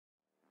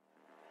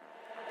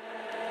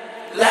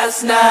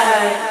Last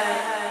night,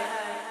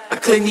 I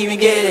couldn't even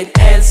get an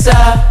answer.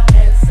 I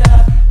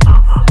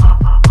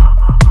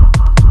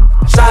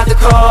tried to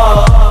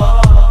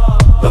call,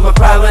 but my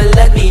pride wouldn't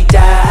let me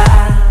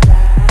die.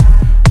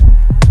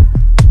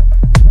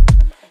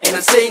 And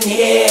I'm sitting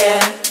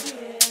here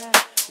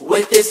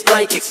with this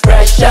blank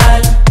expression.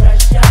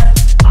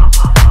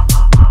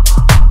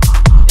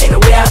 And the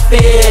way I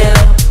feel,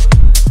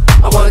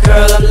 I wanna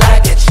curl up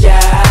like a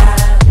child.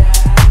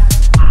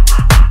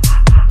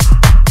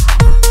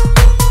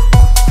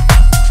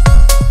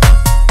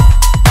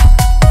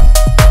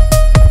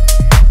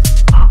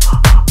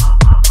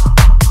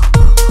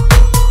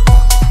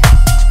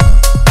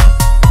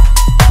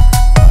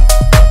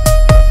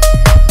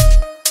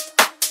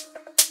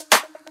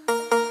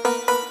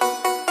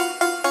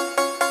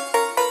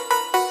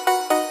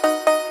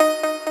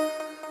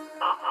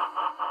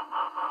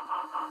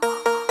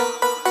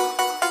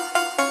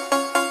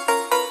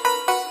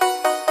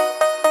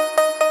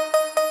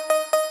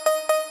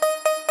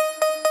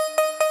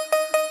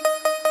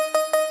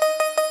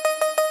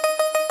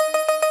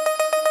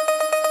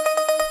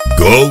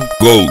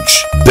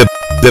 Deboxe,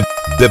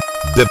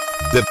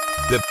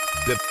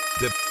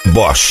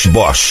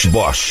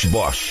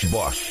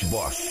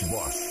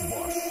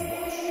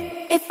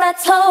 If I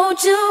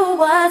told you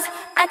once,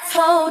 I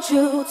told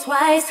you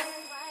twice.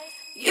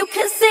 You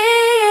can see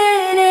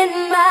it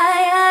in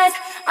my eyes.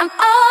 I'm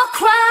all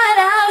cried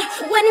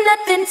out with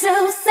nothing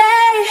to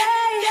say.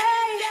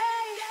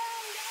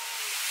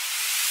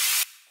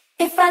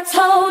 If I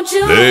told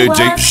you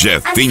DJ once,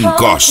 Jefim I told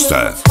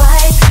Costa. you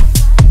twice.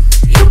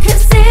 You can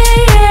see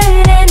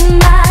it in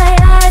my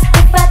eyes.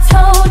 If I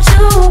told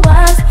you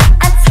once,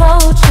 I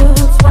told you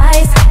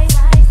twice.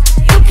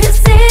 You can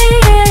see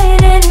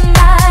it in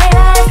my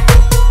eyes.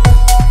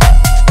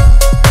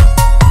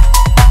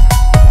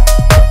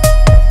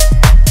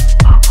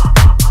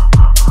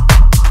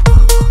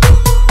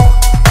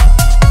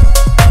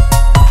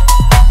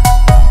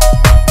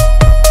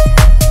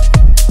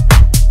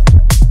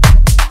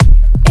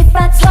 If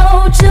I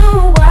told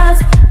you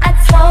once, I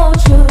told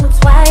you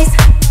twice.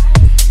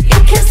 You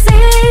can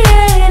see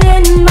it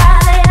in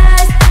my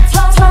eyes.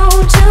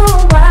 Told you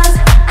once,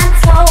 I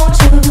told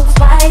you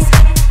twice.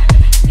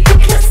 You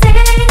can see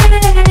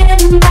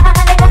it in my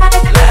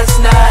eyes. Last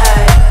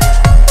night,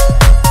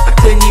 I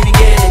couldn't even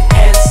get an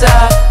answer.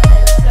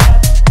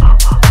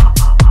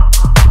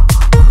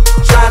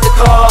 Tried to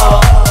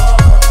call,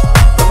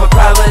 but my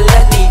pride wouldn't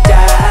let me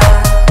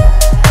die.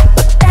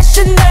 But that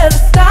should never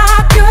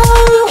stop you.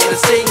 And I'm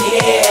sitting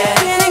here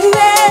Getting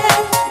there.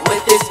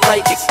 with this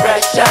blank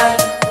expression.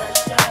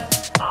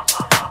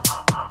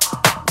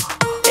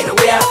 And the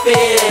way I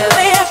feel,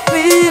 Way I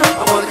feel.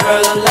 I wanna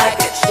curl up like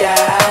a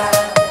child.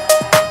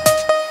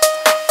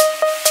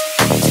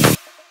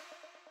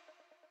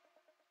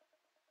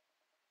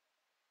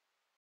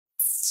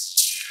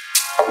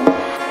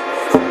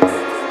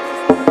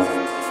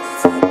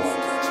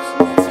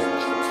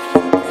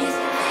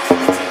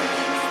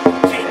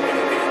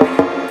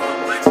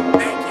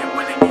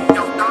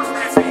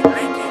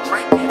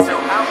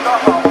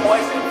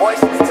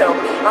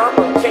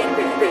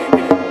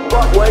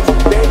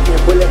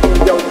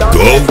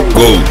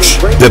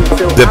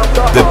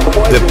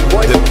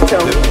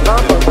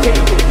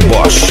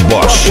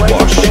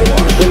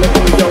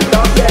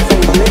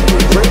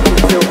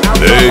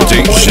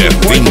 DJ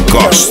Jefim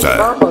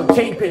Costa.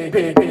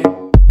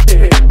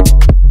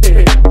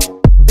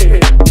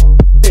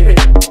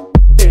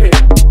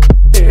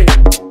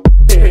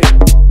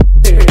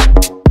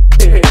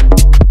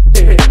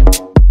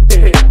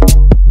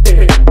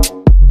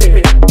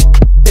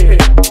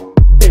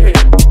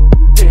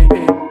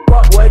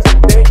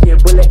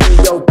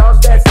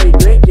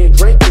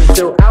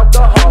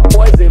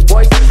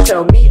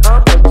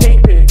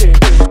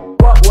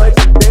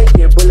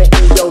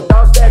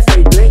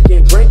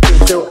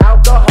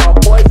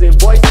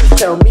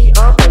 Tell me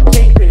I'm a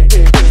kingpin.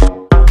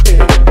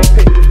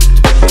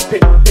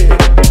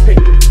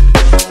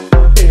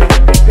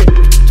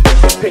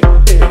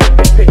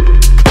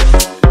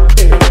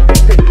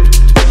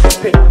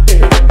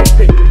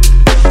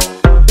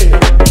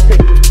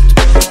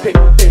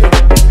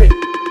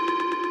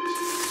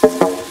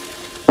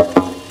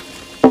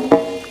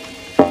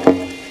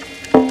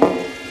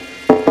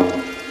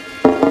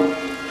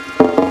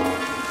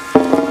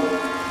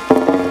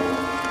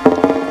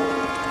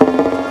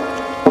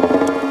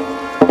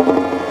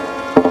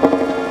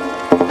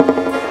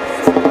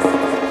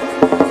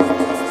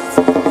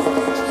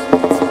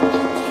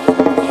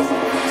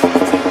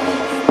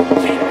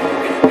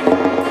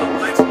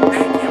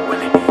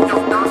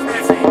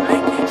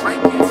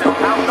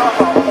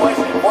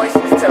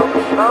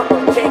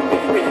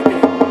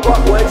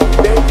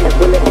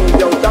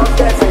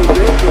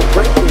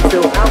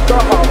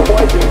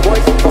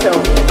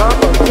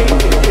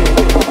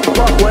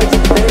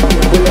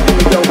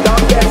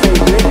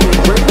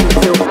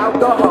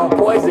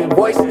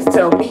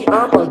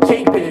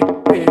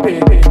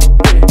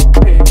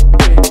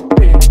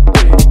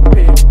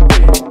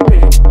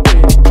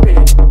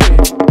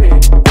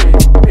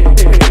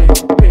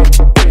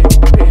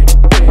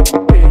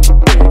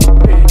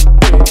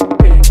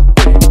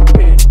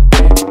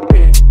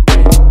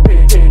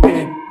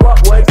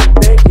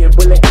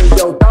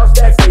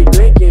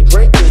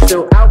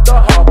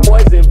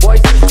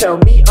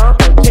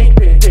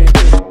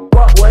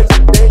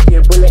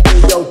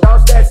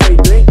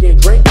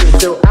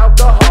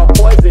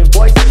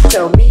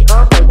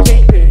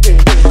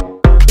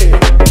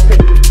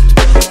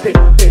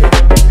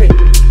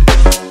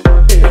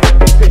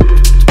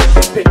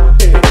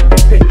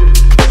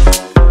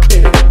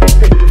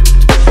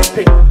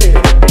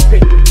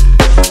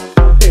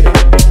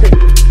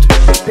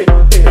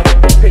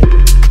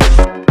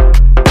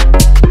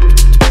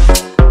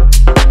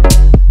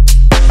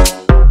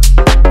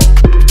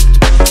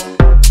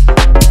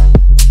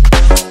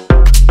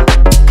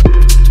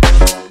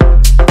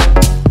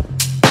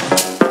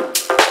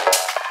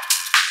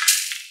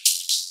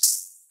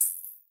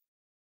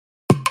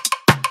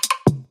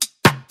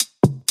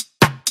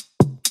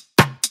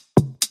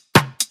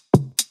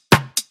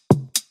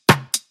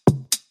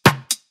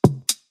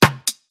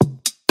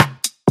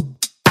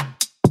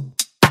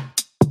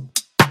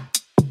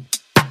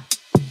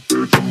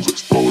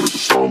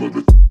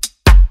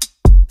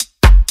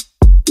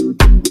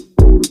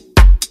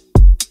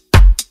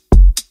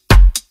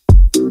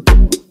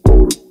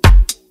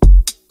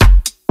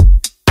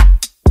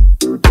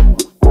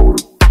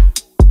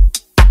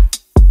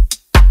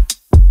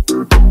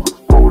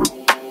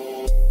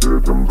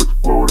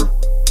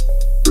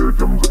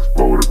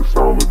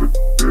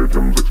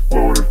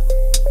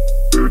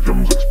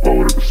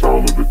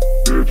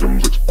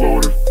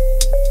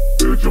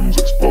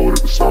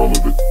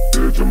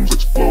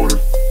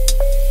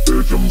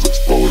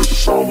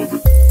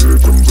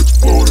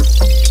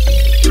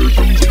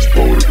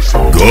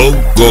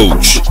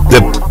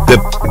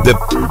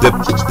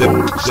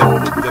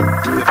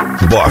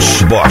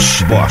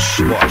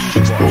 Bosch.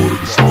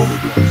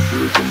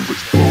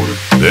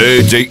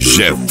 DJ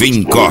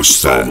Jefim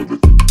Costa.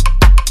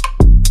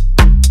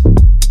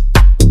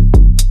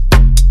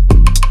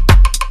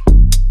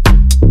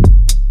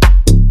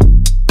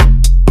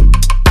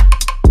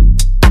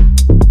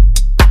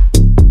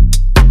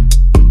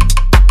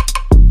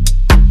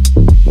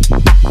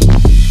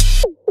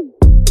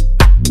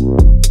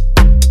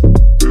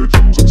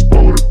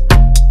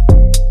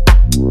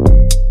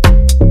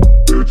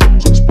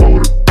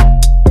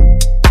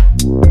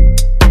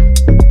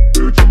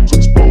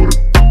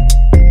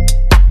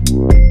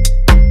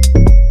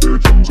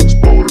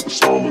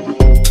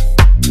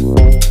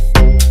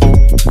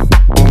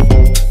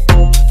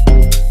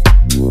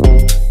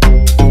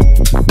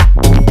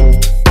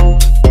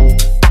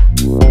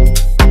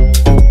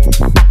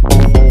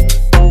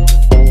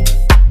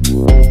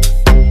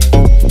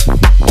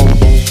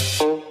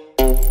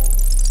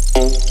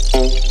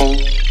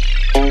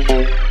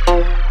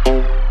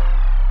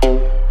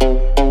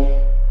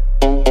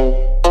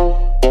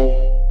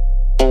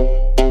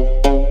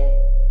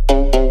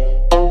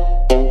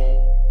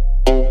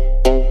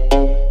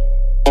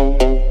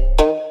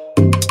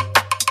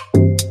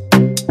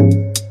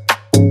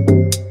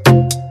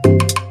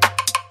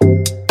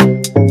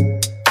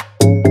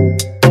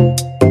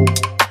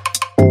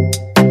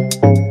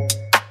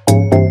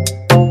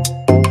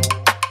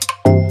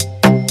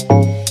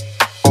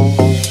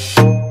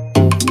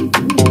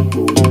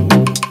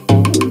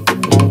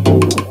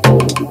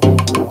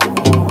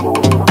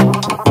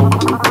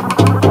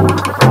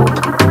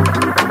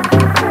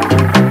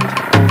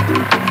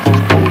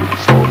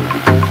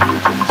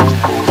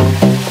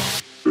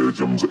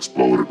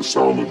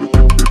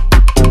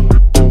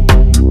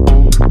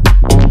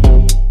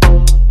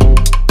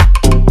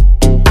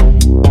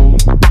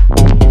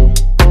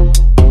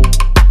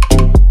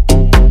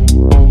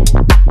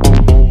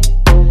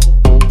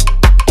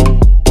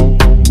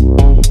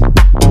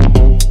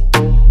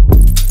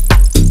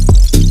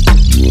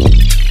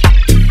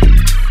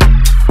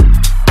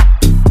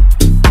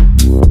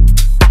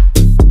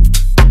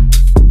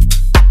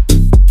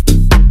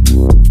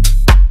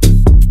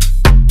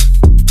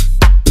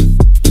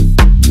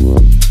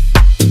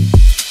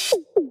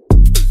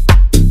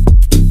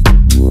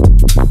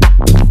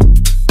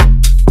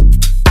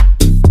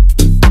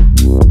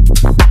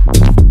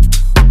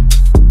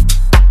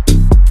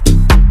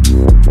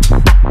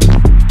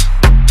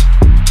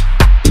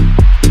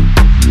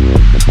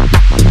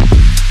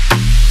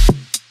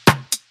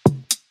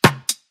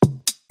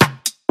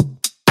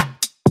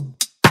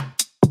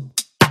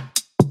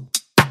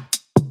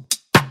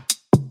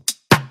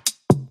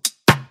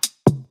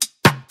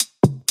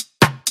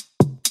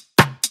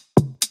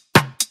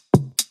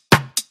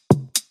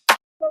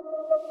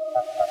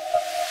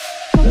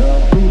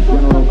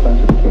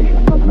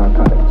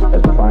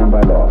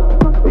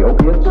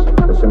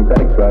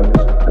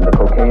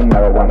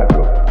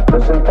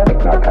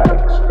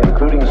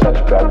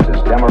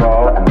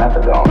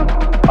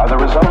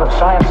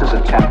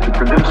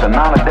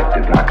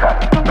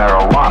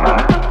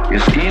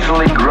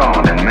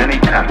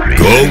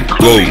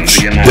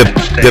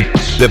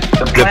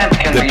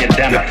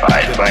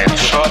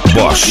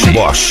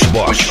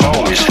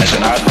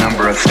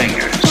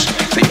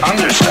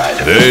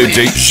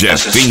 DJ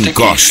Jefim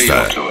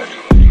Costa.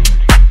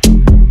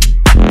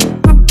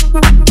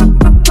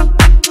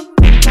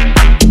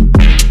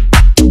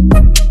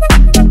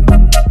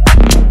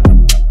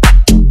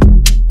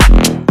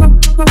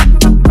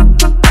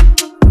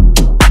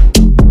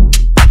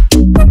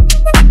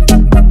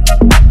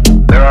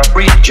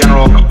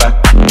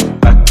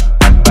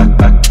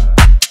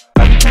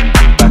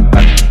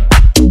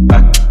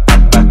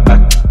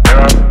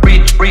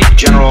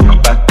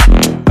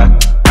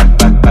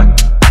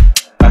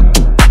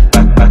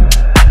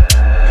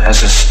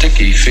 As a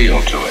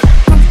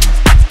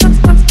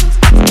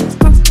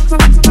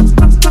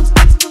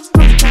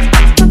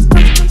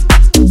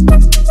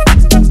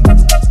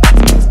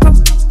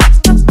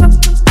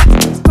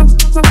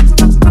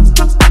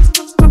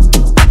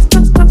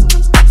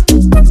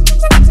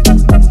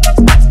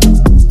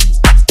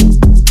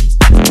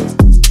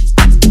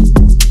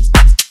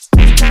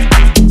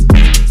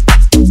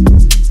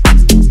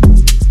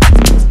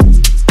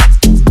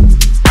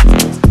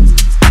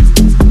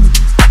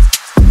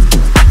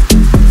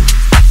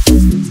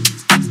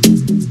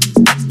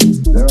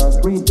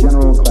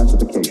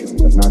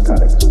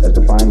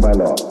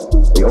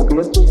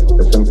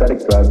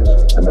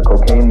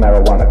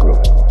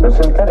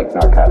synthetic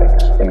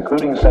narcotics,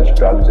 including such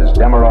drugs as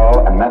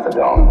Demerol and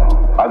methadone,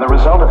 are the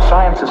result of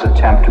science's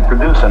attempt to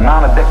produce a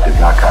non-addictive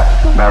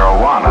narcotic.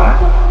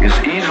 Marijuana is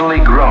easily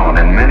grown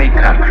in many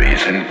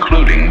countries,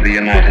 including the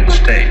United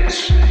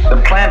States.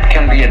 The plant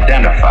can be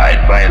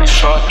identified by its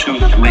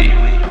sawtooth leaf,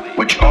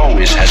 which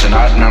always has an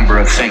odd number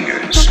of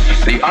fingers.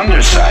 The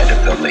underside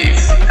of the leaf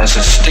has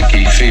a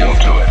sticky feel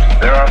to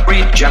it. There are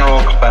three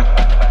general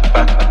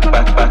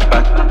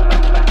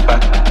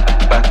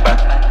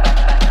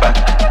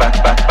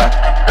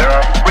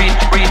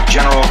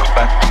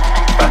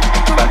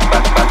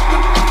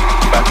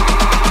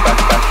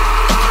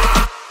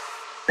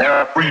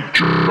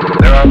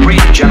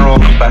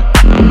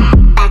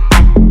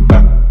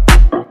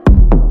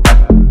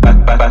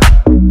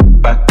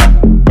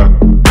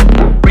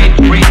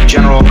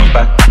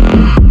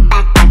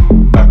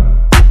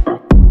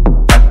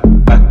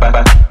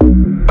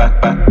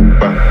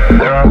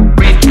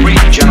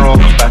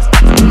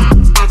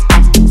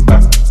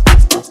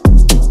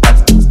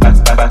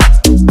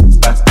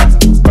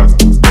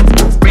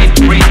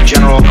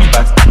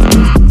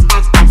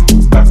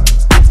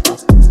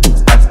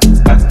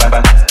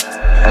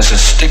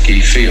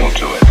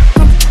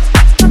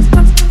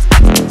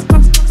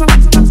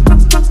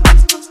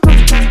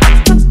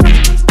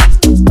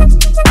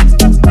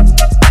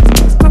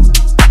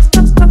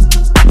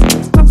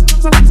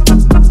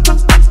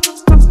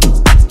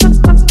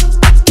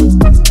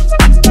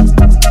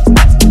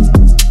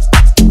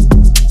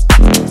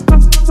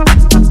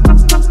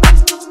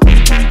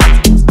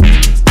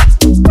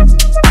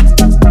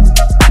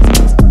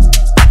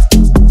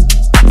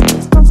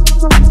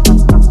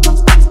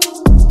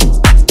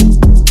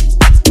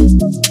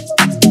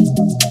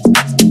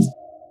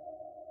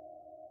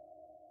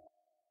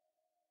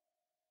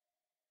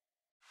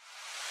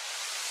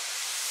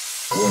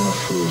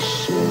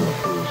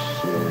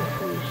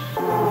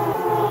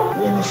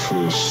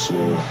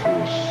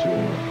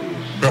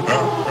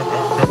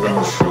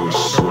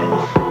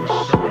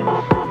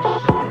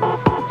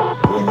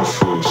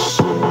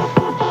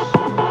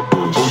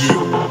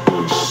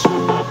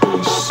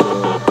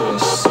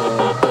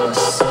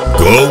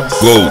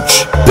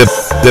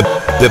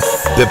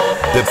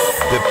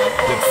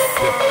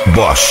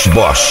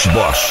Coach,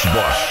 Bosch.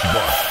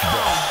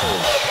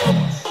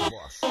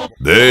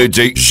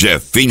 DJ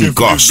Jefim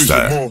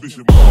Costa.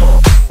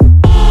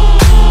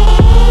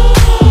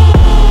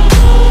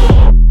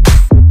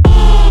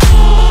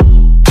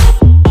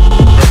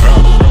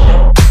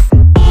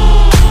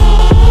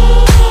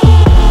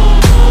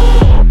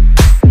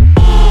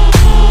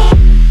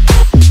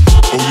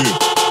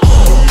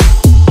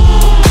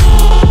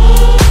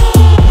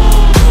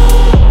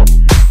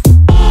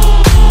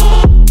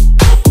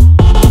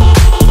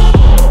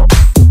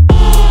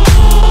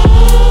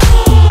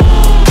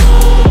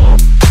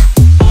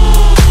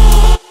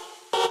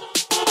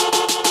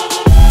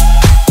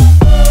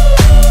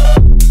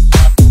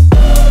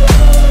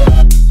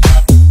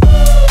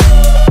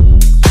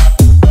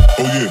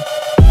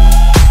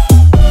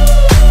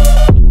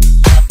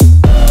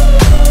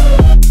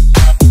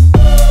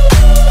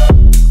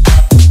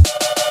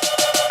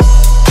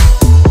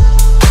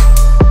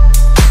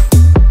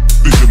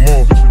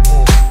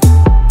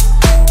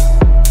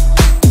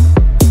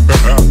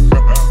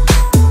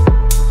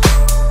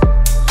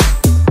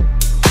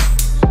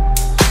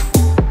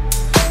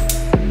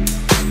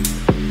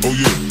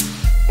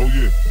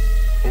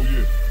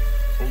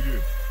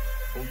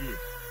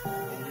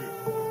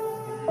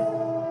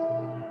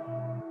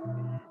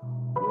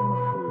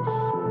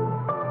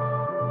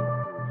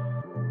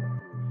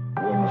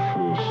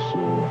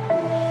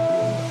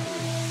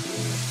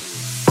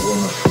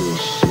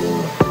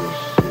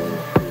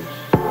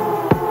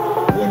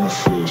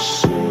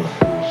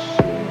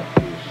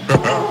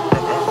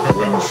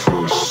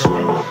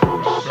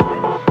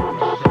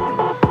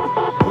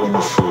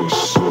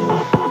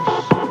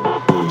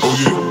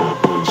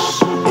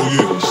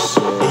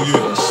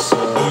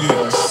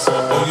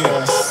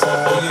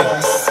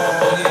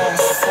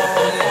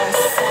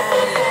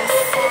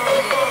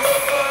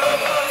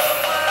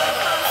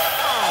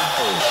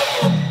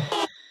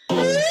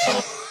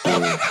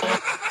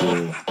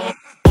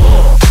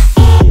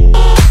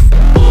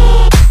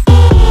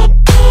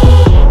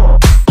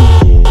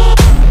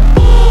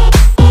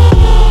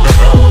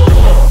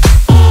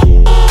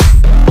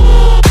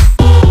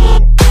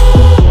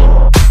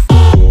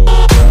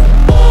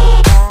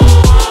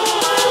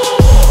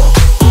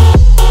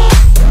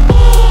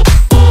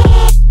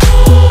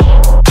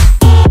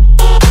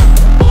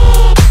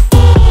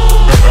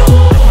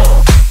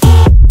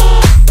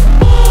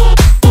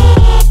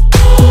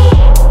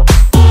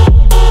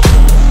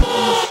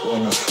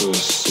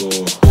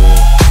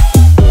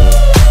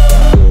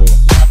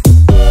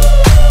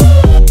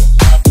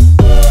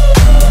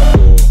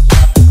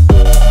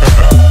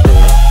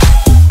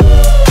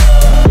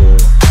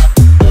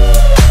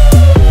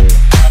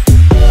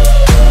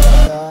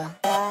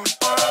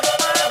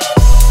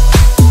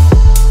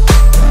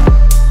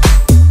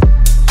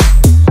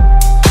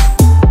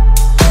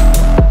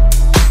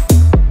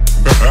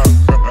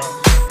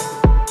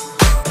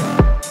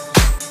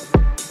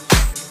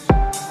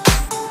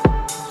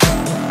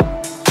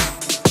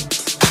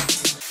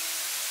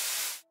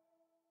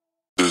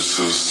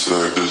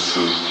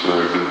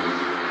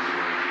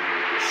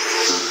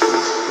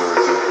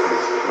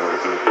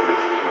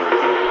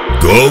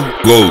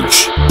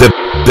 Coach.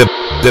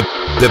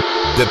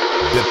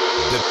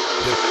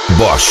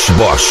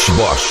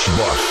 Bosch.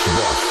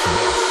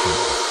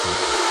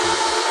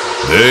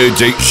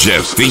 DJ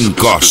Jefim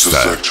Costa.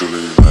 Coach.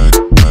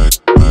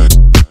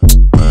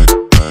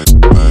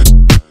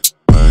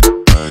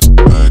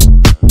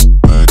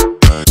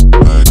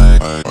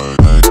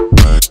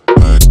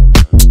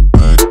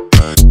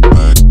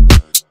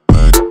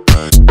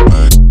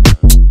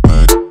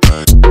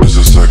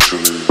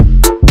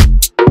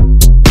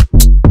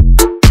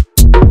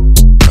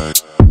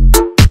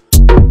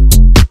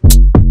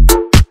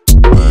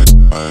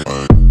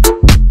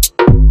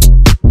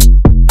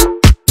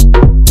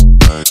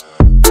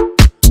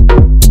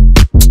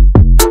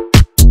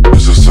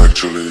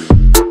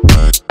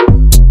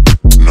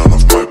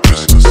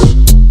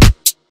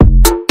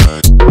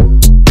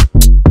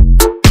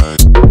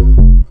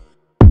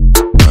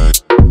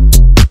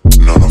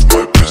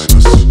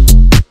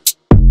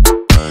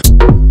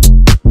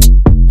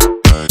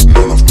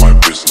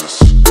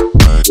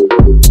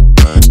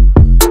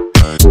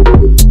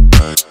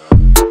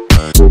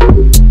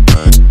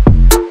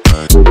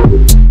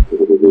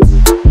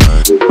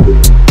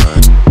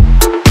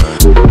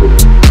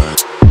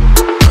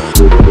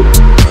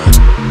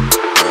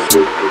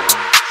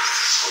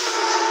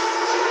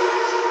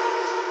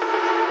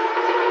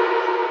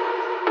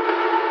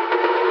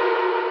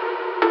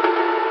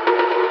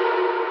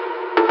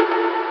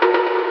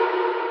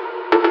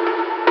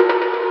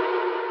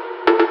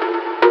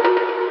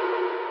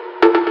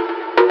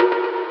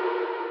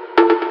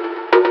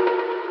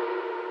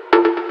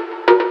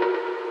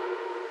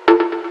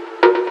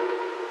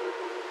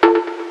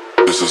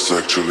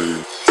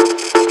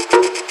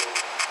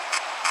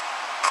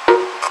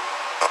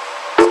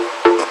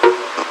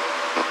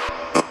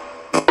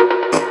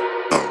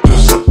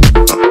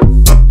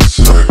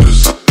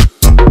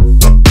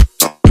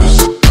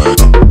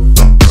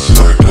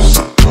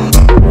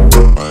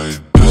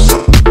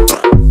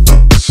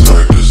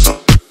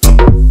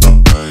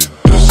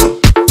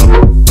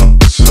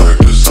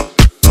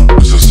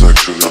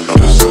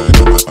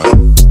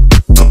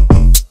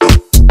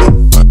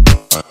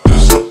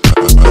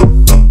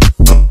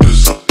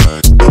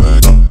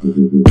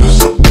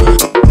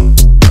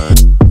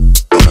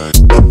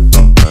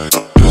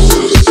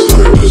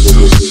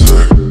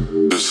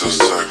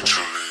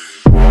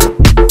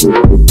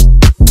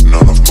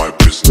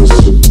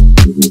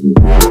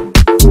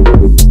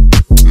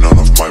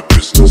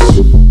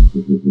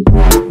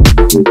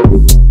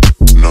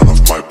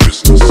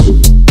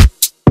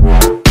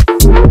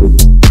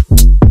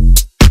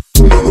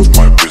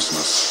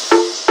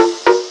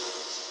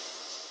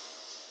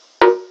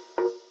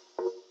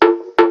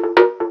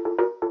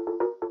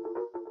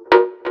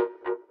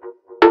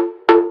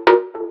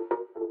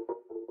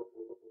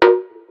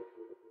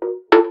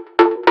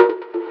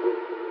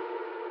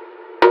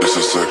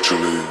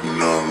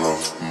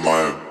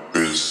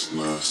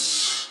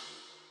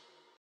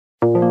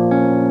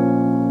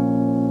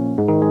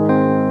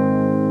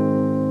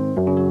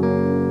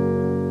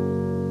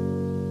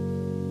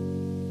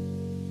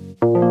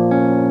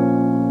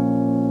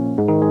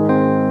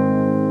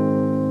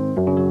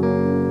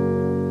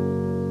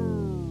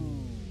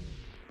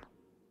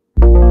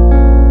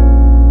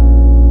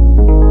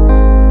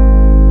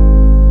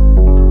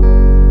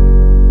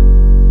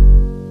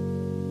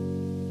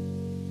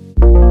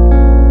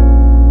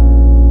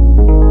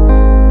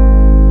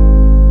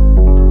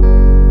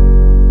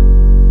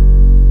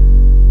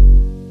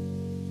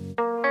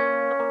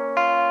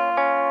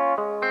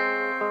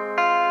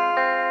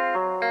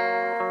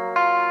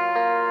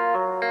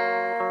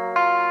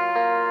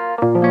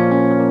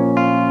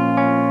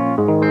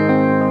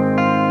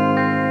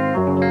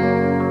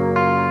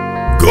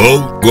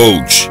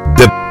 Bosch.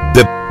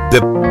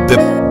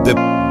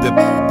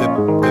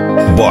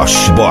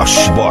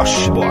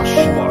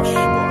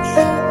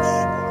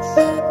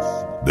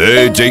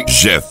 DJ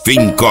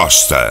Jefim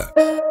Costa.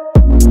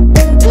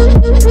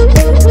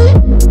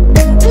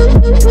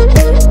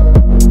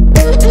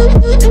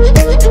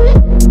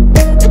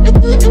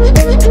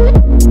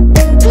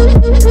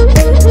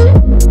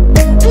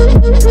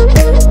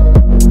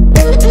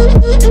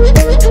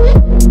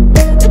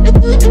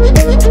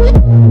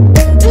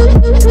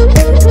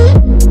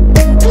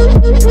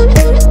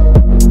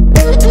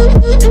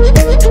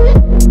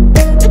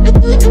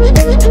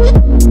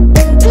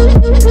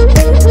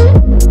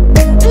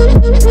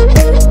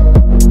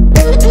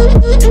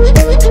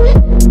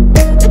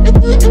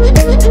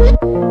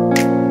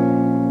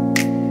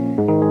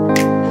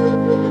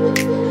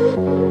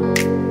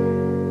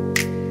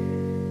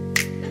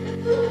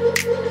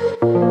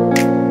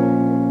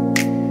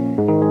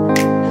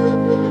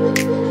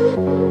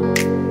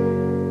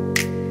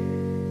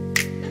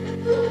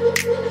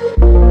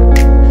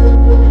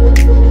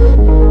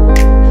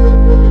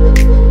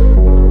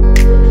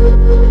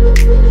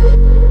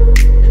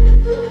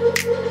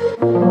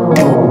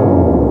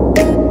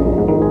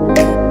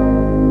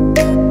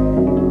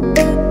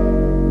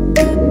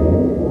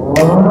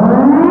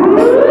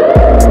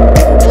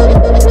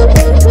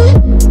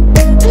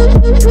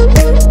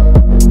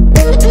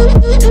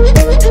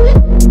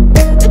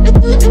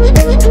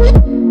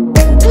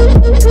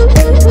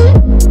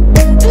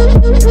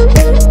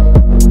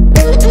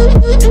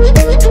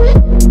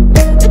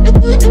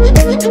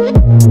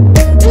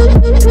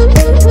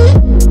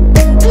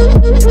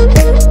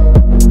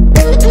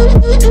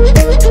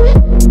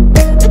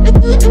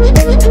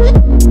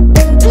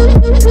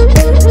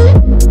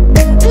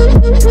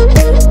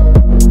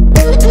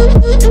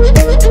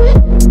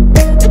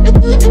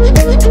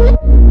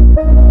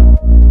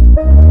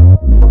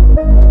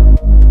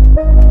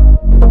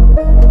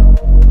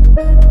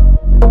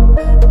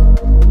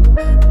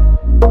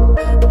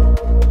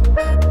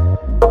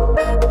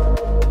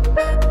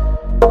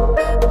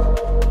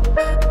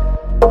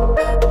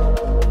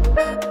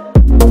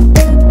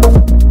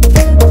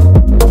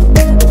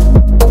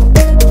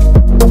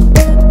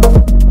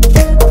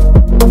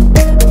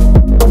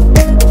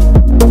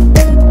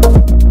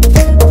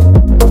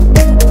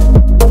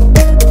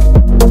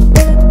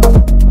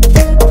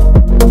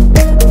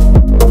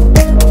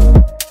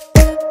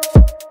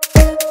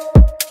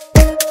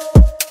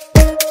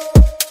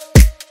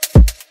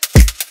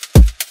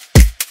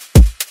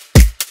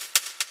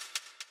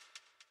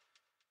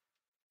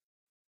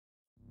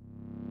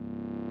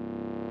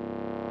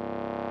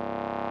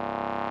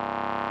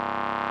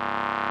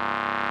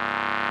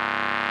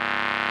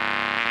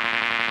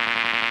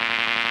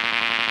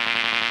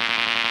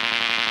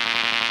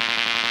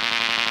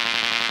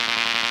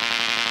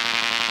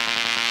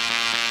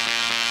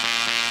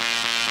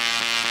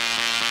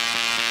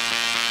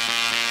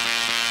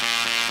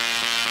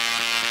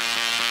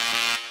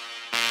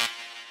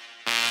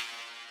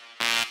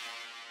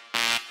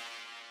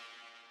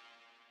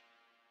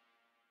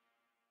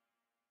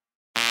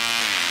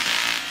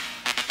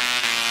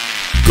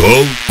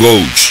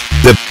 Coach.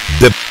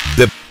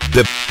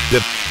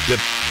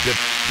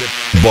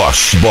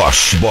 Bosch.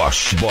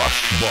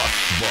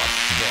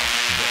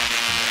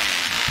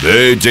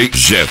 DJ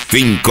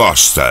Jefim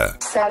Costa.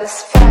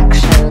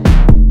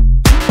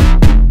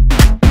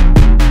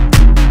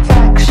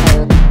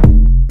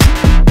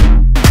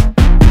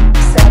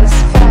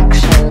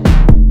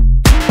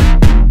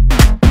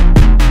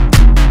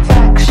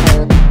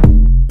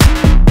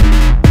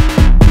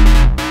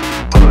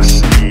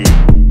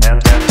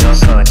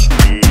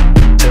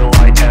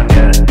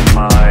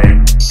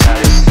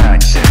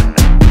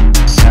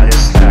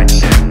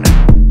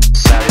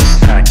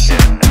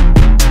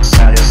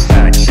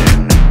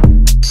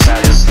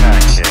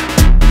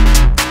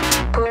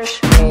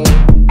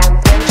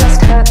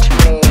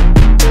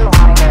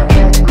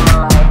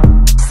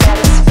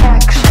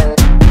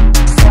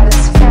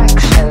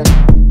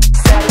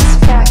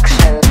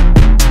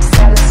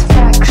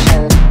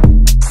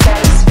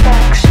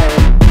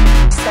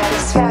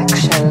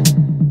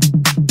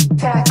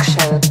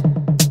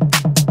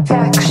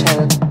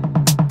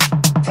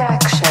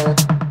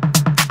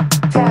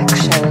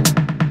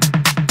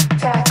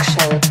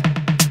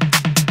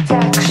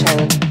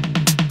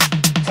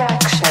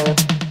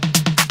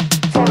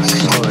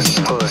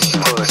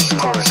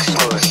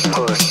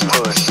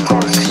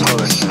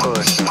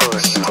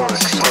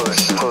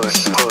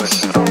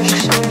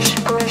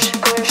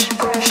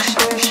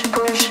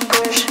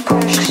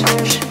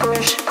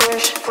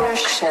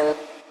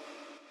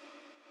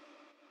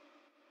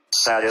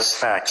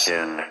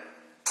 Satisfaction.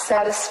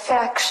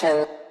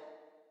 Satisfaction.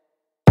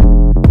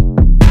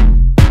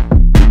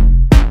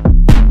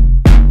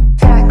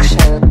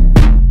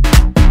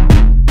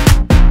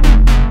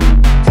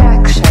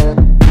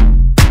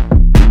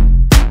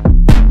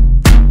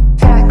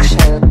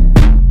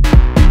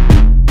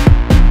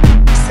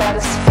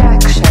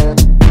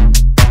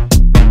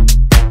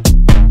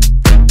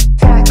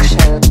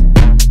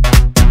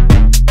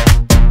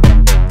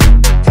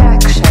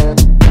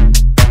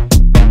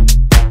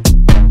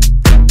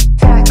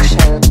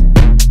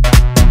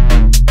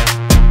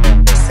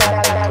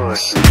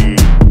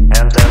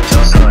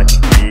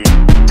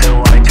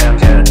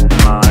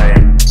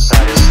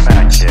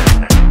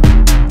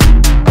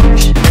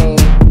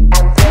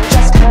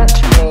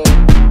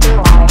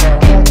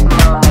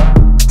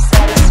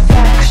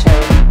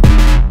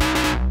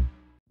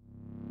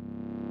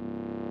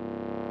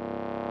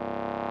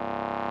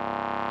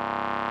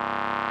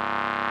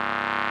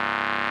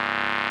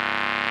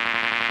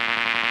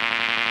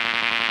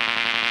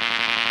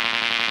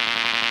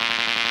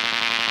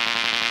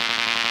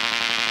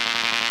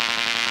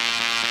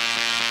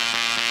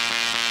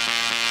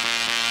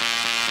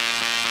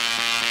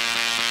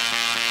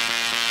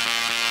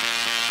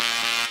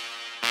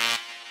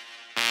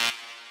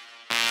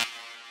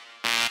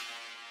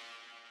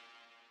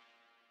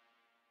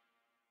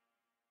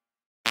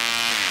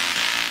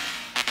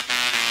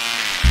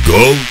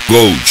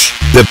 Coach.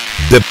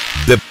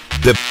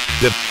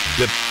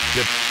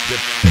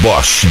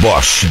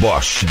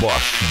 Bosch.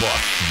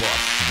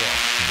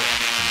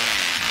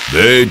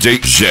 DJ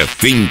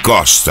Jefim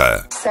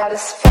Costa.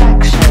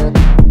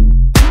 Satisfaction.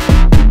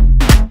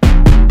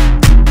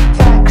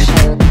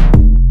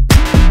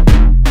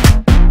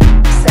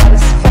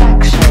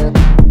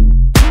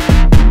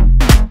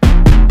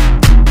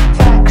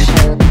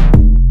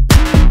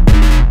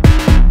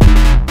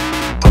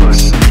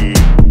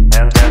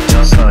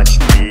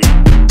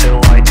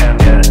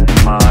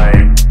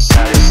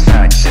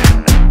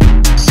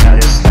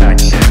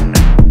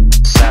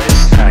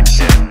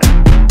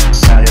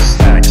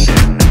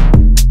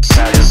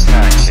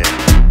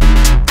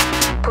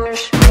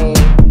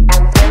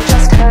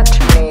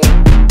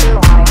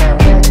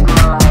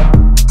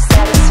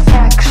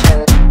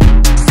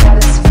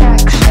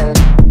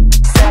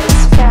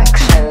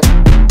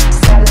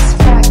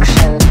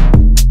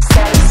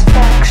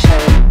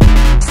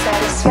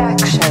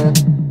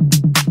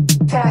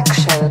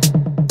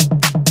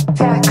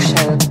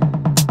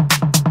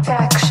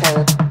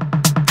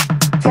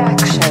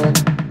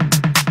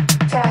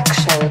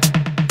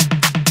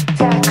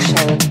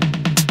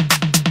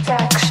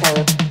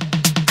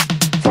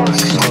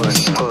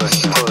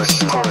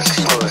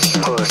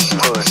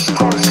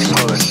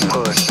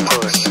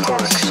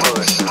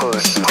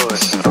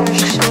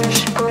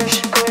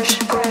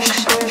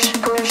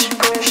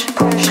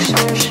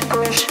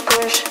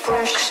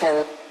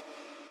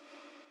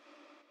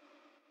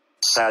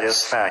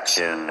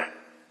 Satisfaction.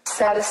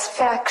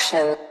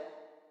 Satisfaction.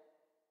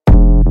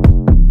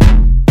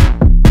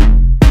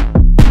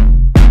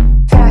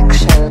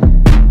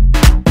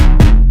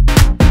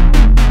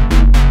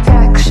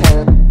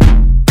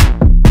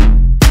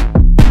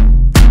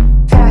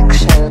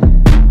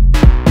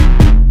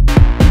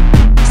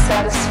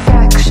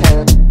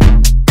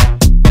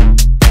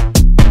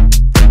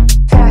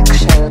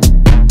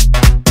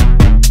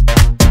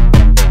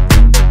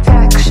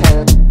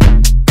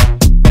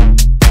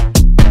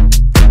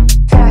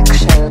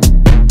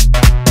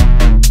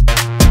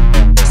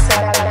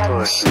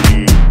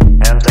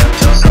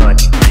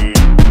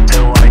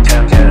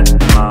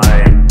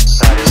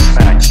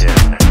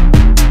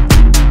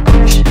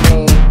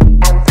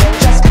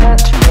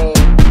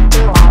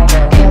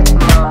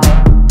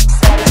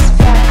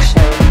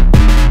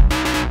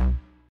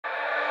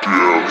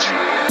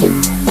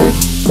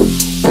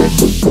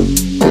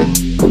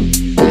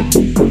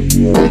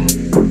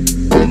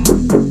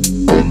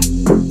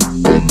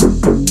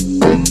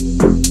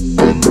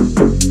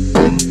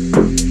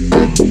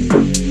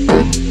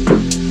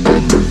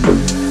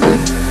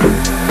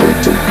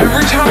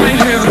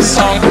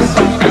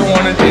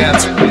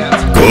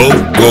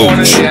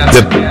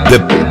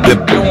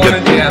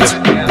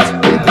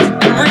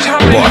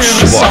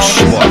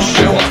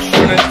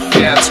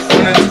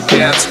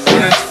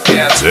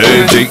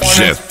 DJ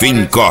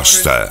Jefim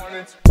Costa.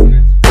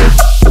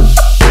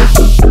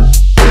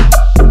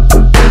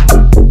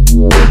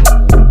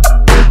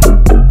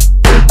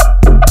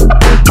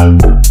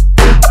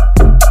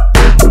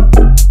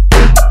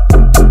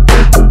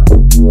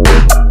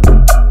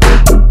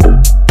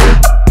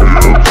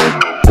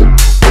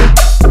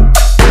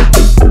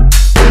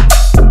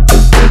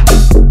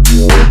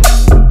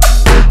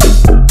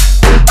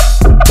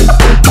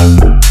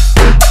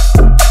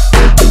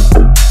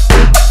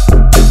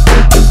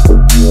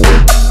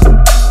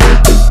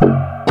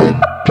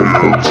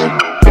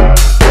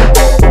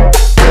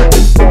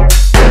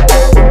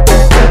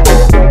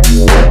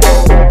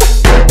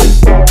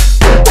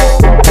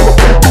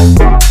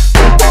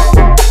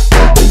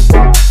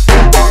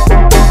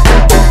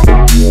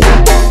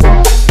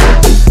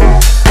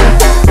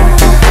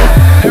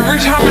 Every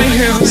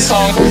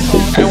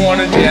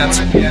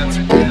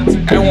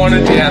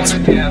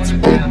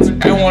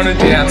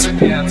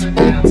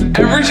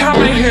time I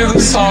hear the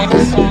song, I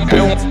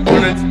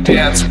wanna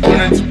dance,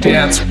 wanna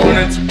dance,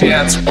 wanna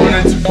dance,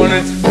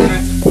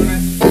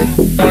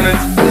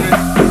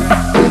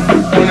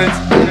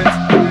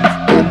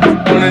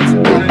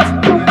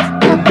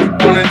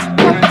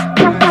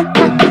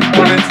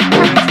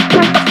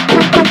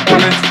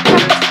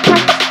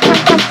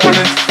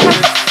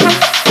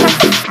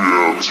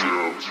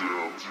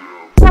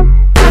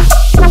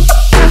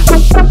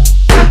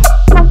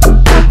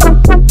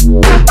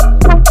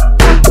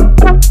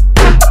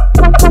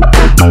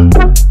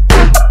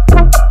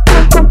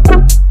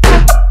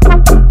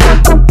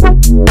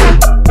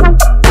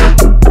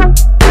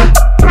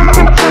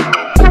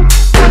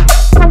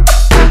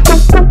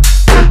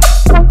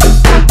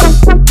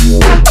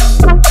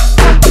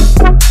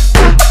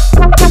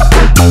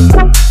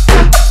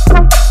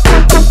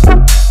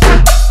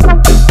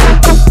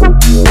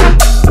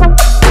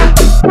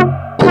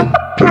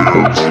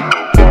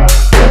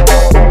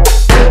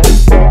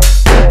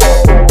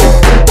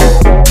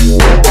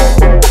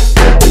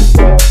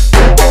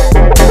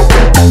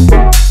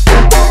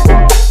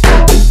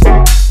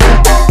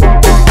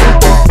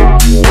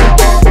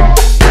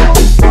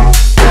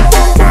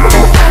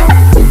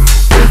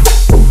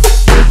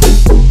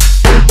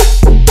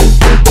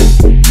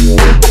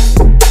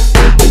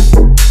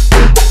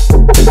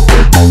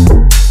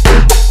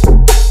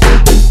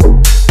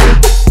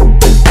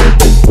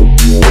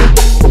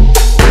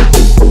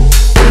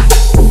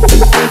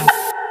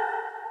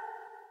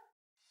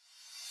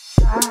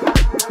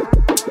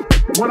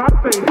 When I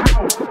say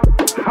house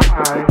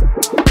high,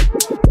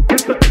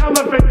 it's an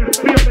elevated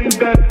feeling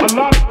that a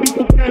lot of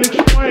people can't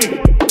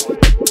explain.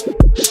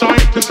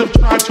 Scientists have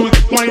tried to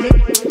explain it.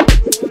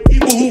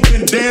 People who've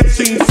been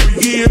dancing for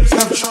years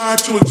have tried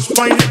to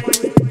explain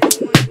it.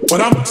 But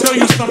I'm gonna tell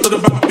you something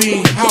about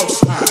being house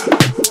high.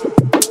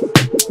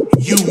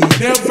 You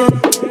never,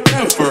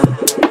 ever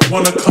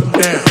wanna come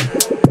down.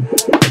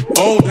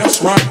 Oh,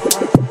 that's right.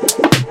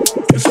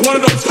 It's one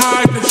of those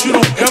highs that you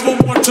don't ever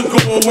want to go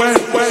away.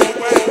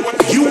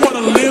 You want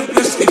to live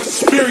this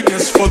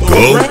experience for the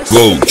rest of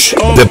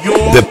your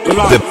life.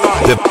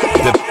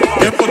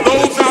 And for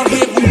those out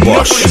here who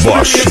never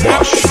experienced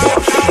that,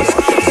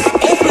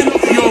 open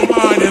up your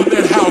mind and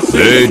let house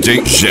in.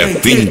 DJ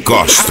Jefim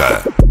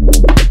Costa.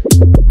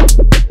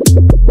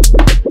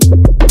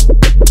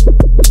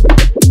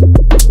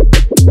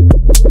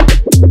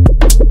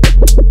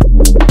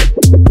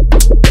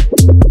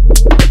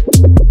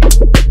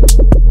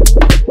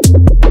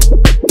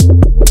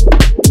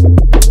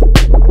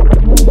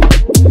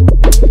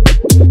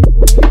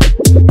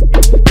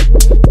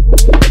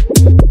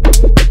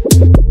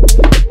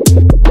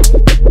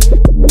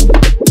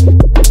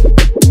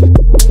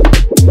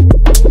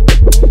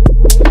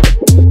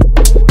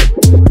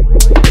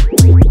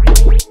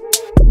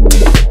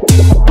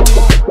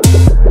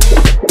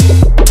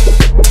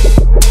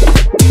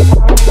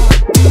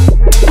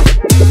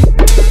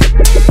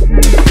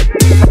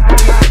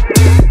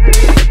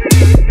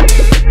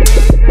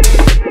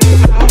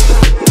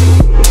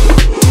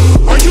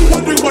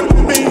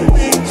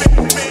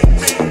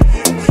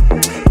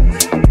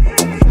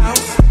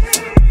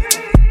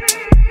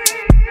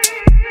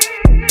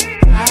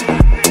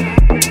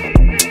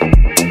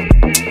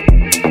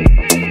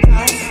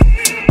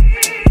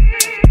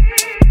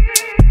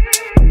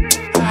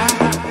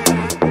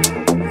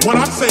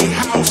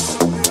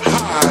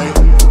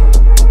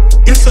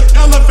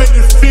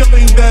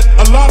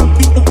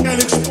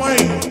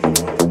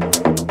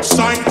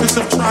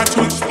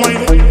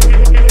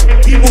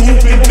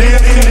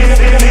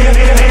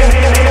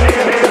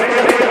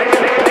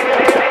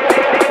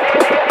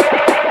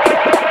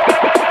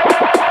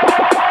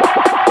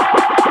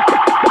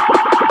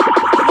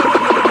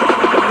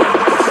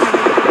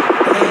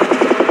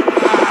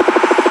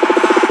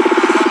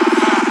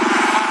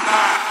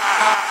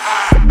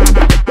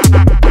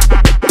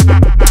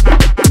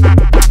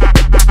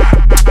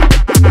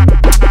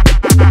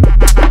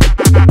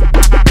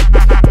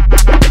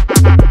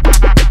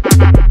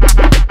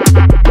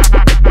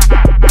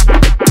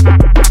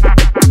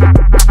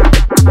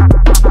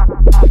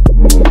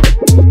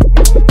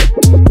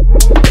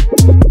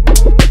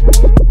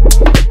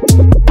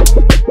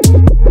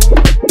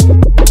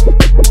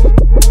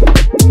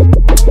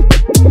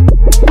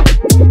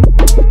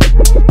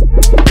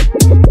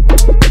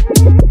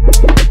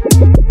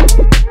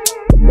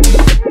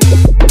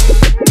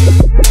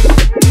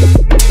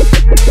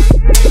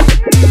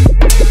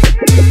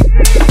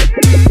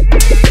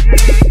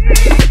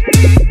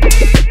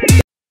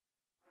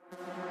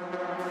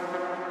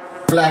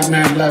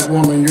 man, black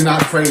woman, you're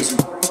not crazy.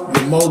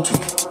 You're multi.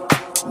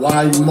 Why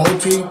are you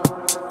multi?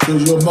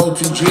 Because you're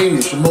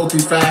multi-genius, you're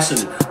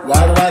multifaceted.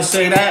 Why do I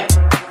say that?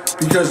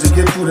 Because to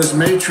get through this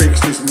matrix,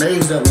 this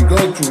maze that we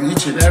go through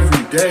each and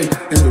every day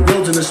in the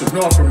wilderness of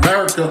North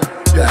America,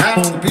 you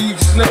have to be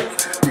slick,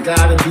 you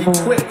gotta be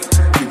quick,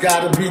 you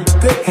gotta be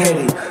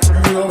thick-headed.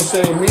 You know what I'm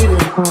saying? Meaning,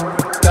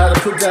 gotta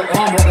put that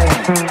armor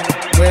on,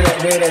 wear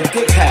that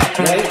thick hat,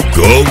 right?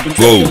 Go,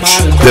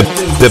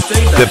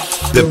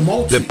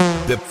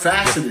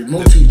 multi-faceted,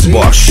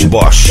 multi-genius.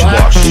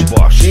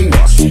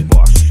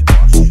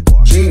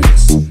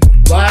 Genius.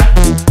 Why?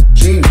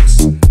 Genius.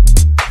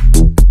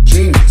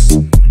 Genius.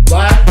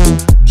 Why?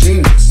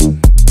 Genius.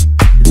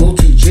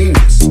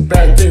 Multi-genius.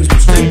 Bad things will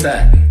stay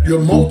back.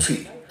 You're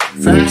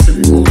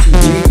multi-faceted,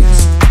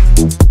 multi-genius.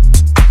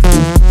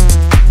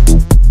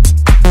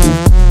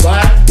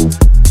 Why?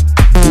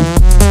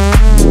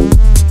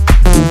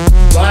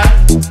 Why?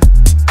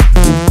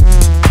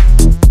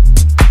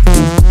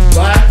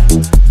 Why?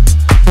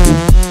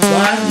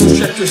 Why? Let's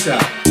check this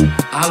out.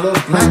 I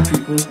love black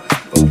people,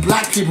 but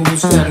black people will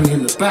stab me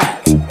in the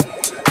back.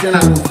 Then I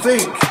will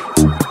think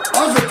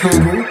other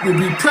people will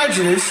be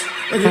prejudiced,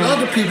 and then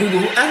other people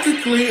will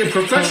ethically and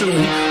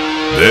professionally.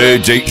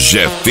 DJ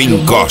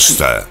Jefim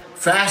Costa.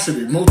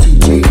 Faceted,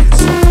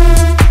 multi-genius.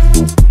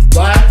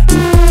 Why?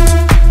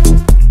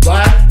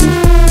 Why?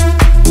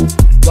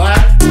 Why?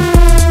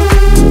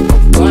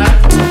 Why?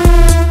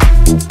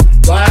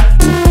 Why?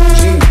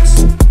 Genius.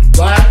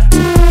 Why?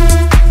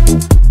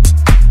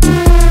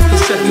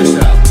 Let's check this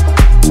out.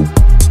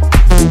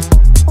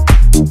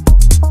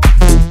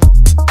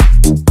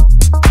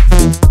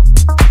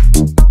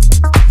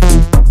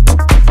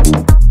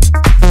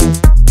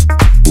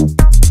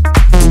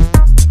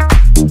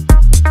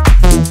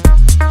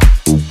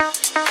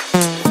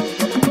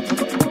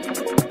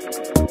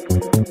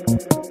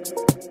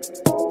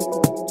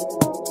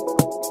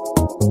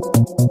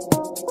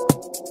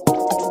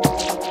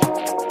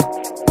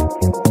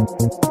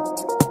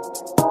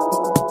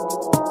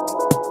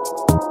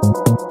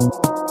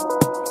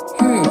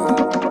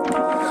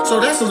 So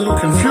that's a little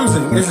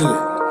confusing, isn't it?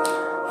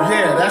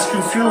 Yeah, that's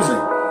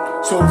confusing.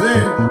 So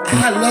then,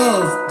 I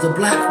love the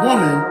black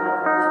woman,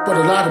 but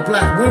a lot of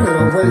black women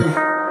already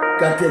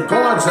got their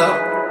guards up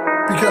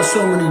because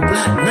so many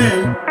black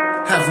men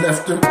have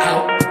left them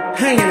out,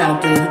 hanging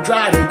out there to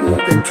dry. They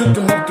took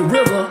them up the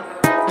river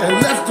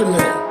and left them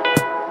there,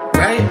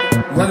 right?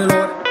 Running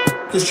on.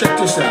 Just check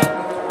this out.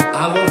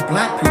 I love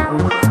black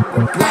people,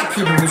 but black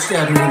people will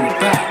stab me in the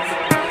back.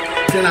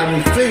 Then I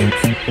will think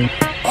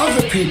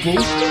other people.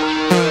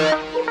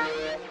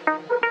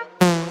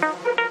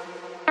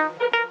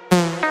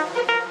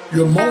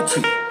 You're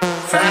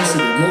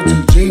multi-faceted,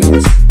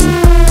 multi-genius.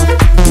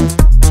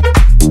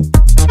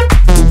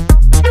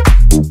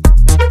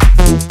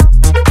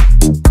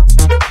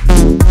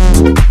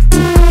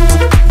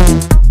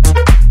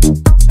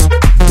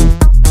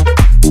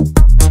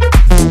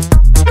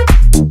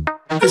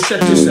 Let's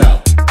check this out.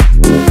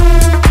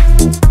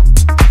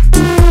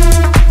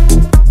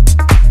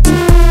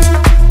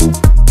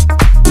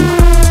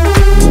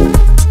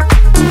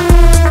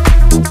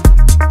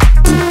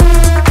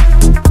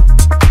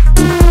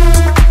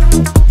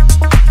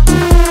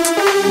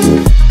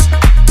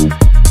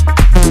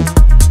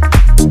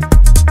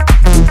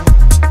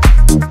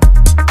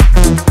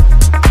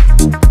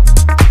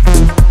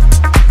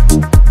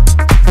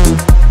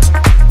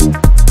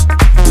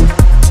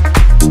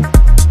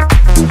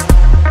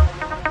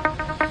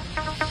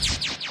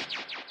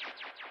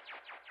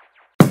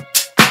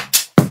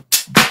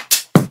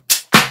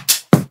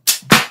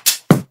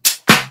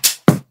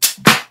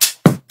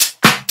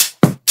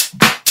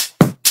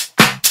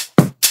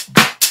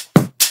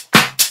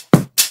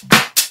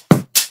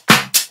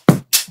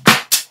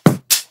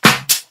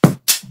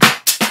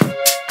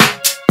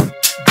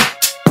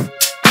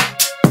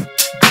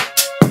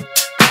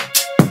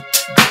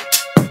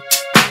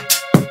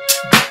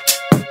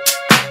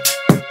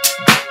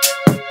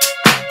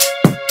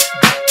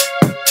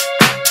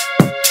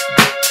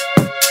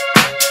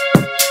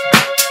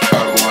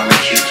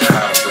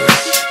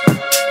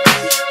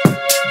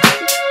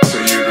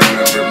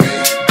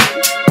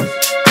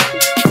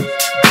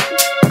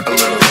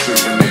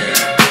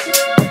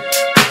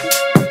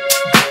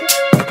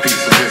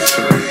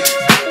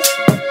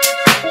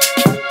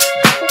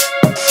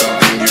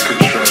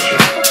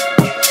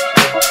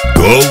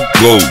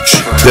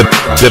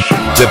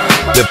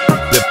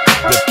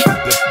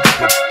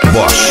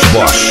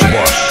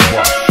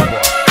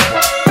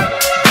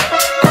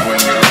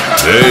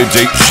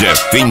 DJ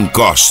Jefim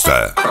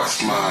Costa.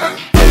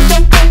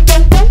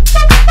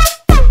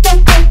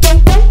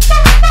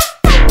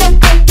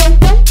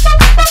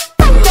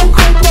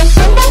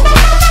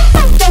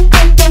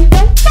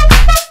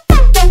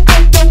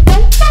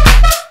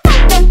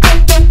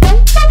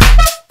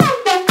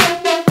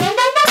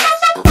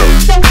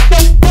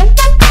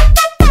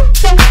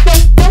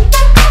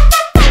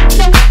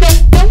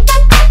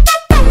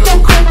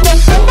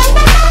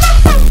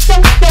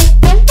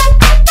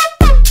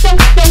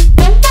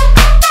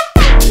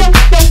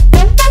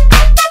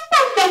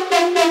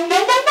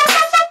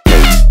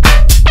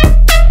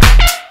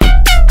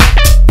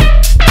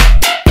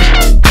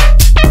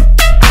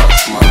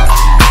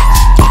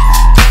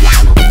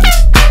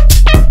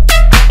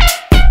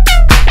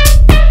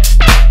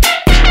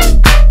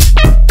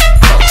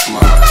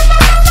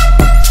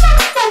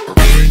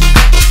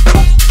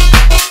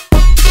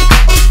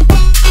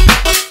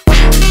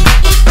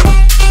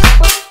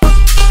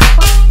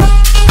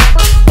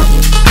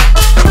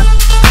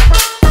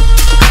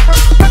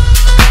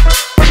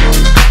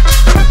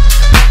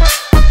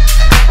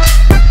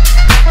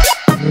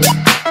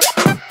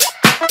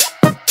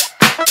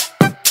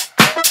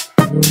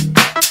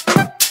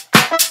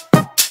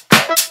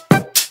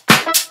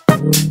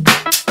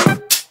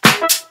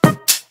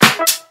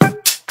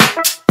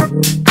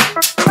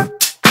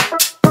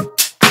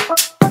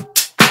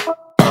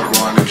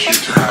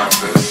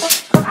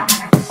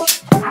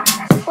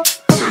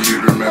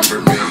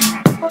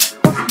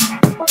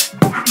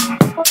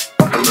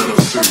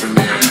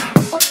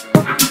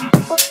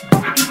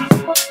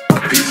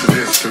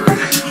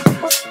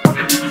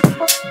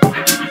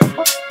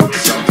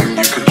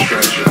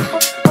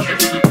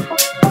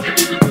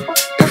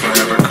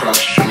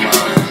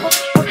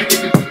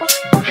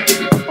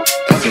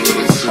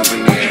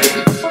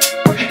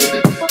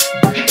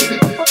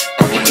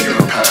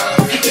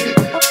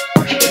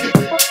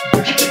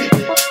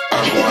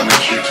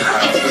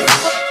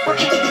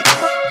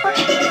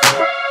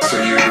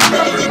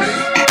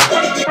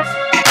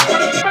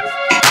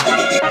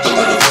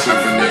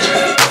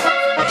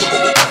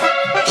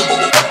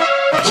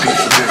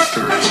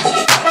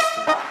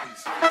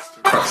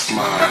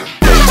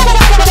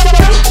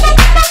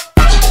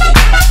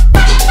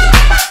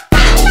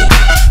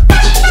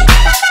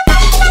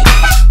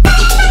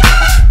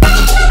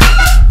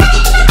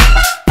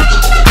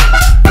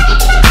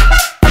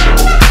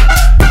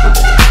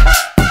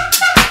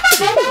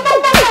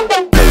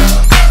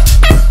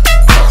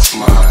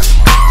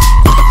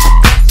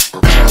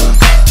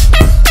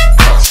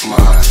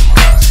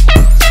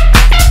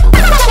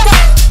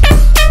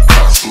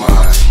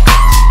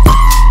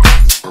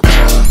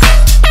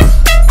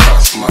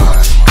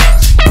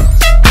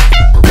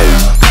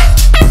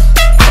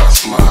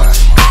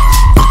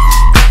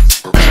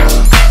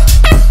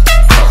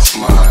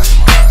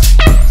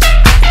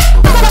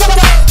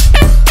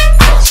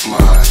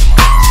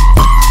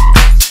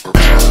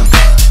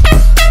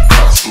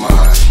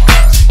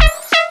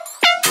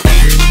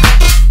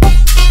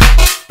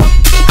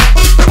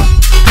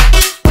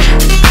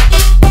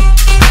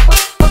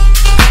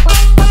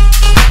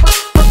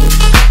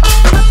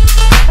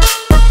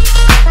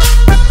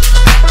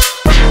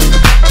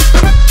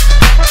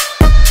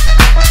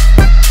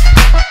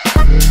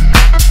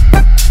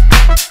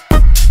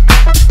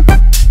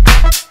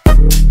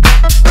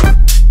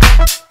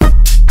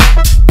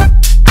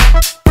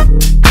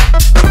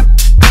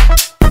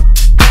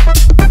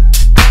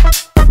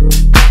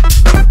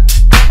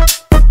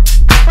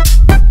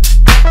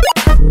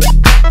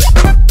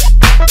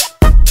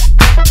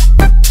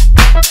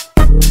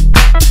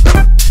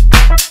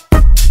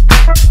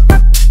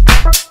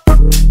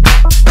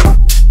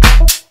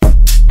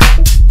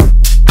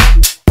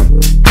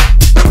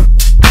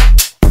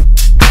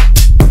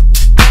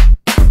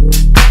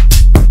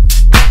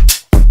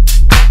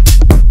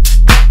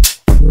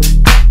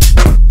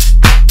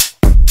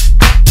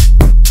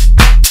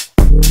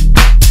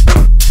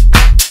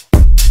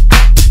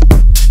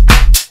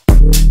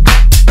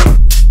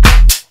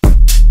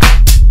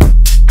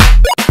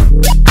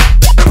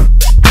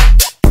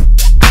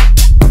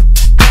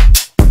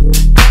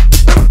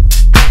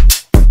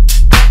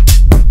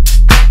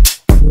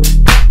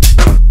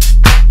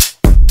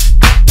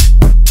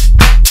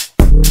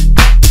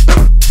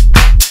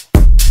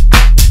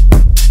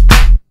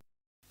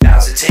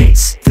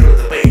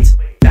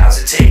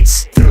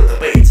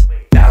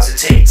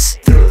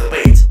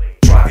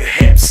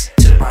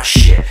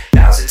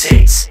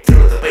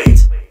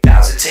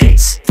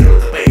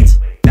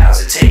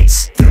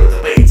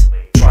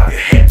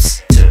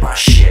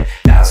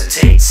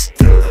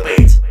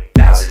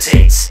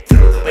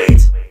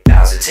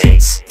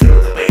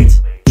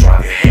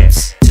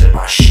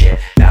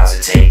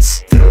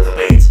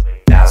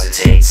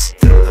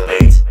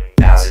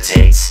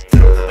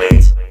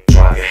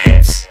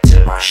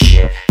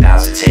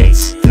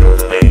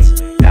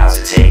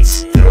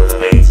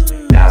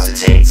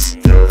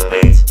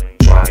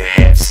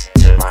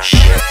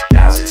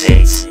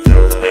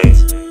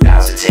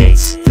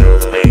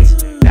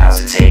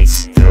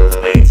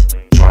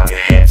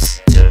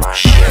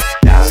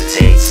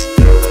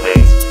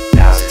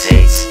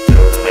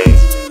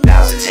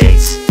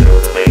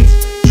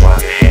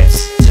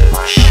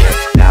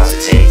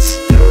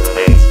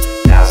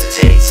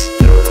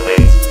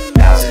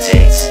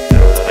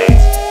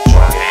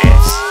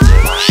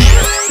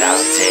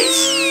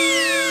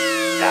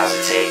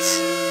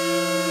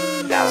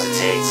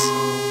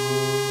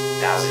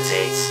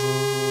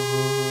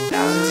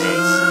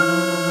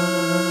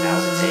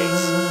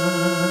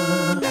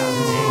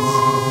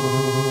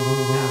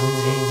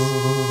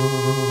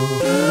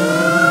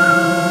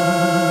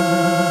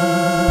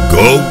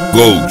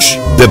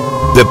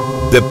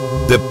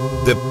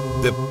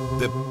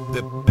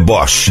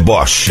 Coach,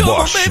 Bosch.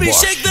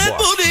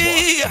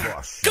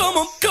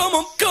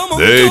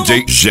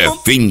 DJ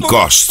Jefim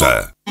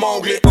Costa.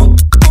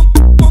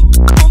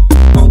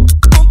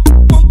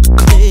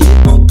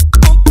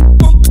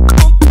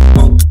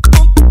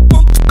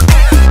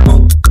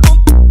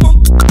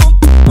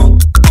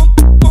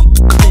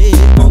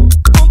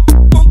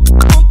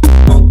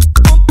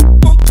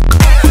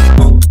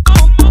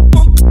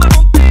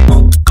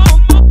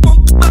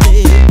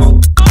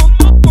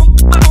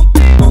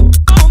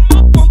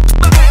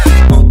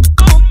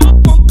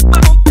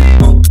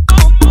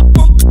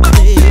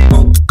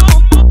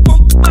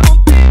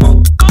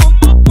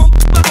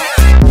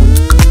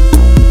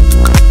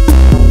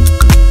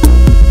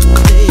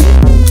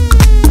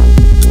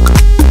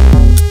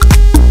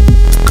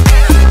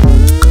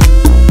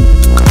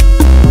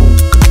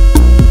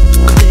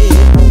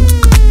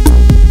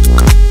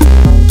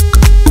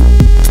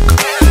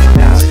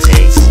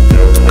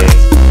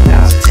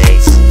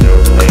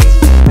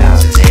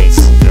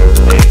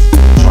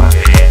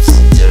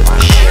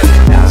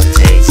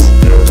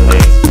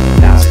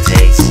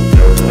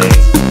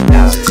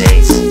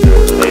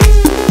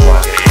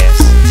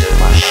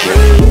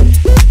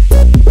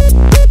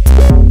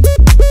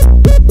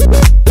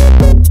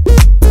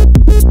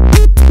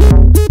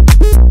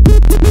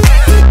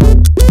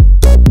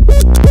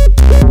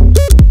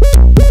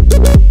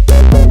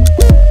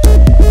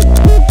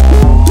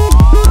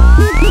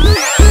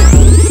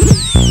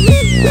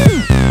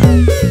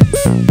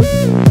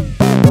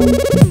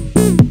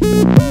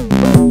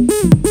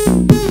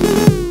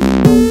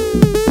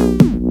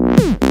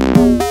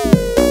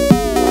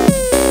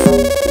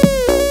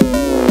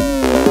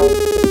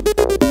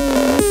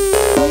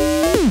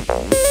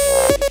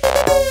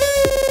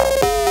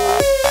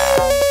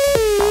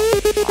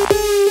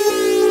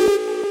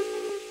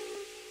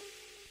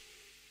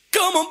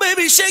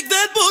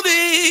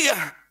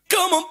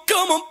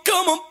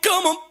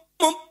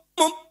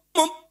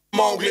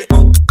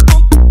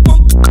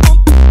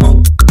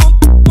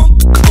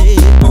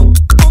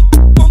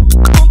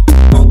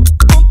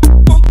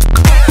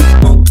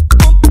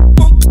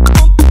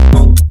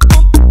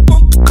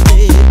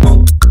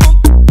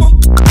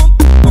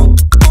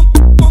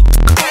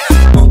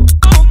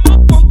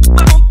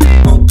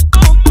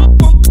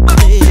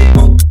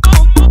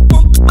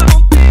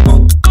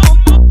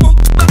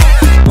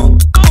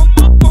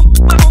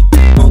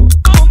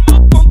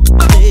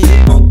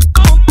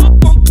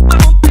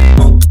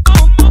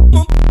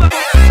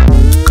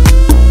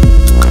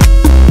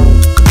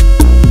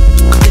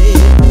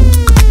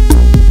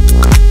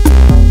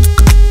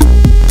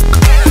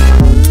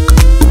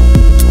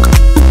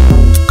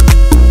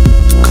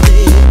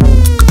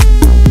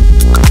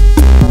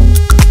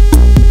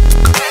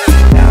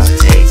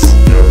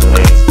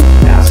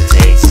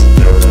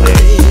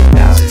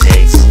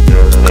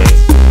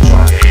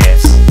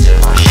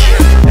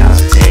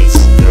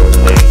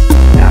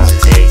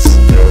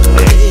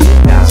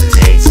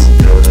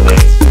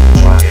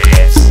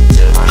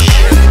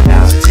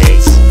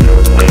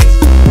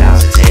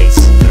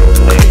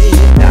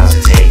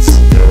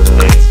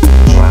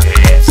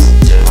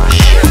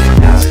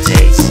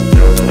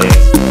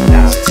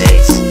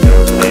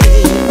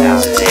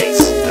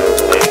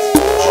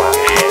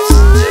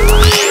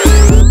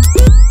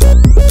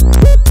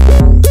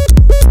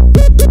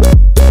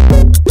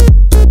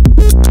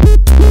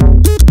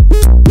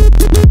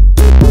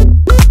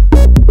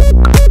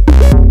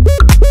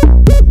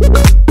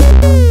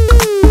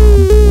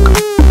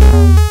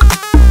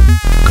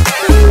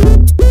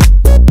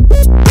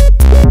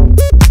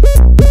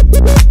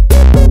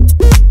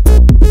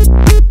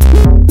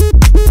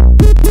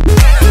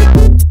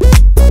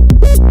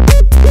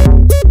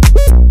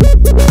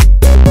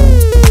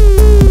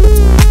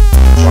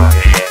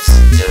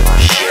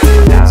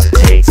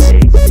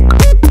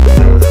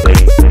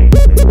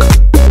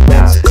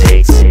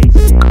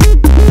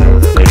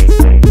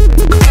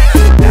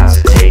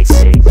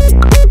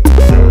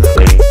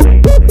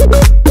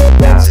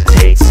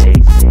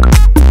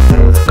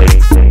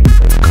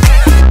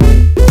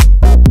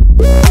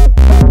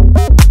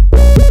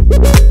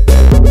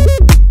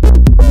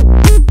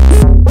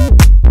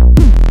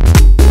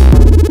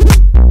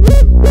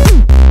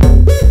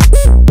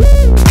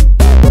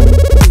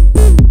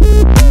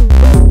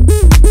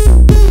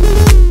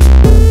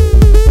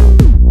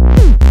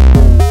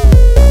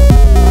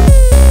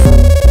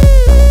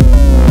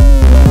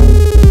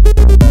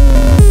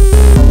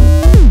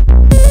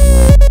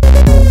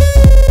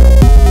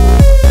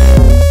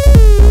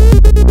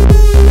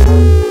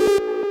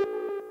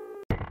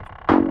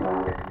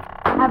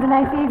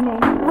 nice evening.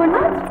 We're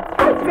not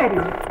quite ready.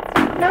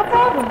 No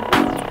problem.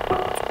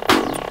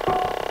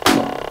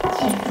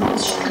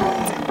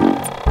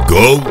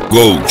 Go,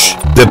 Ghost.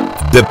 Dip.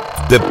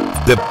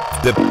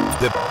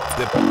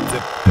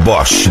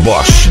 Bosch.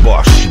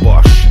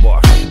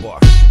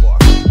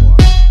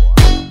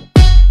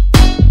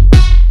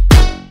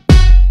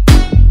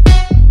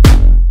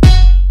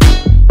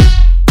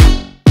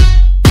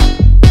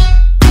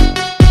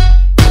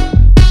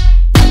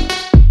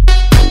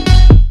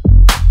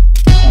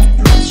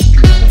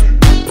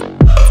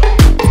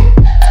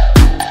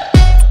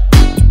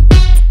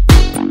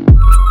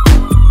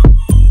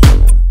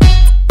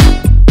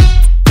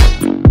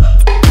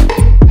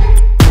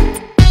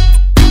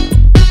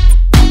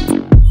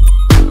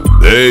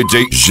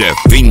 DJ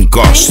Jefim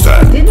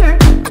Costa. Dinner.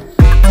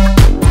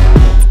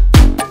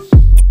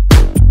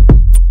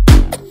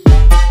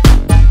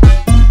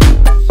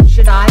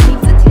 Should I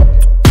leave the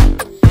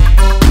tip?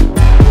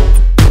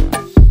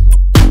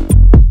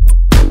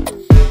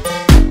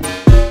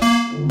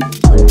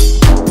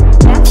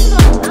 That's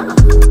not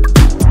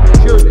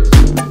enough. Curious.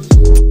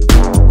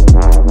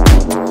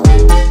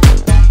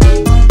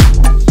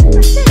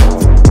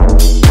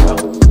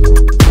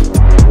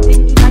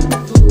 Didn't you like the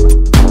food?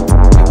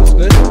 It was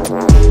good.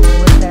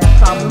 Was there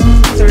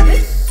problems with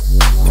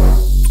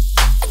service?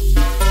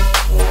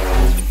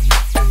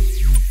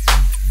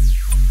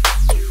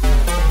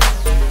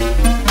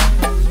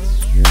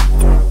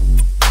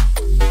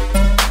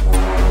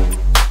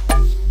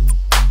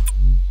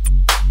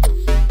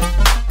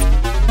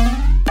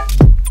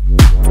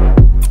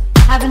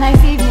 Have a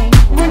nice evening.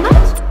 We're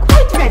not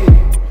quite ready.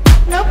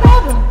 No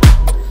problem.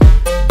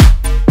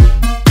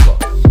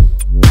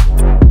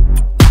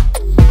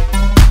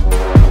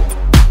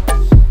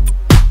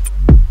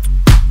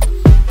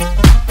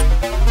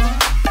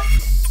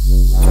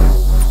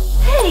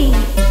 Hey,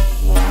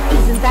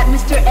 isn't that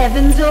Mr.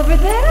 Evans over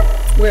there?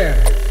 Where?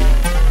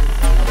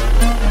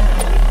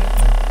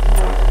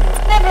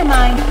 Never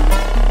mind.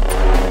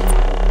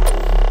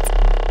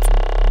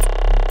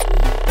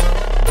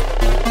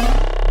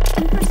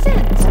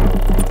 10%.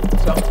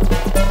 So,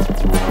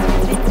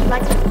 Didn't you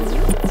like the food?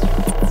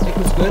 it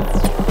was good.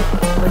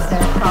 Was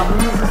there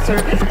problems with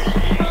service?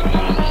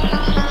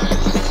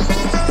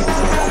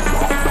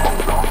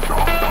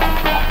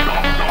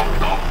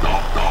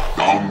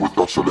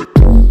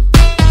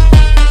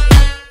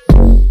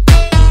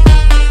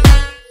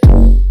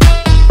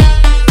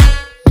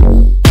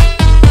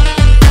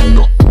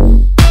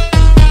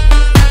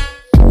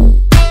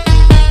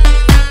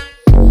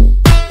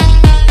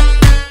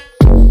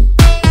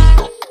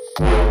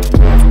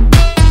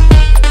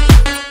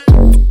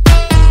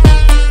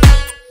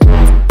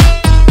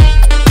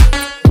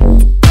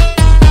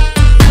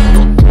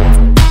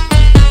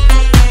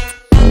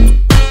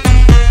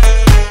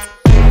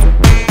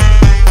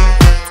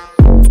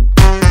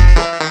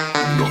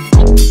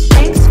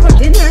 Thanks for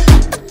dinner.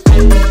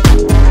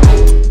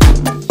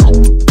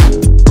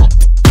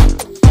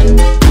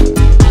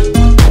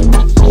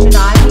 Should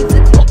I leave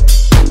the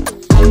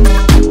tip?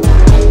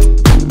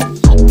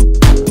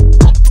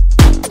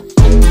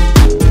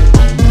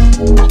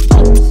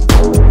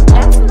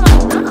 That's not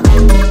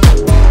enough.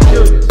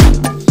 Curious.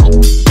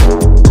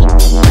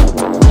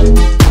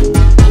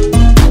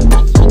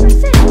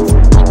 10%.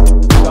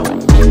 So,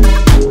 Didn't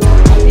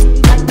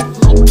you like the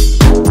food?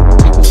 it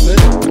was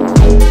good.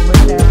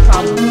 Was there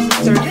problems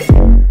with service?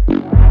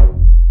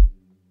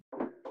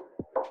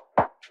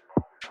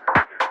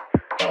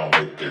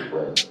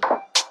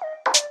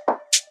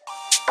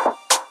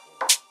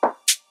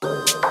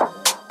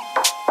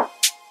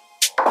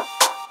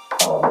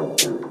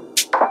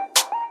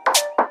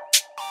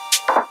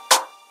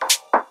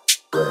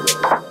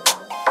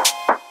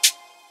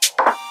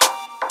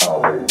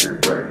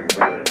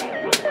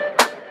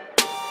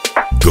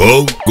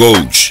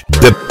 Goes.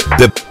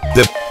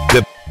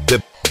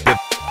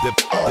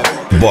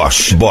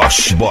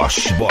 Bosch.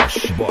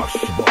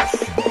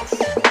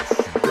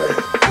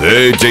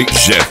 DJ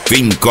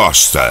Jefim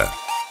Costa.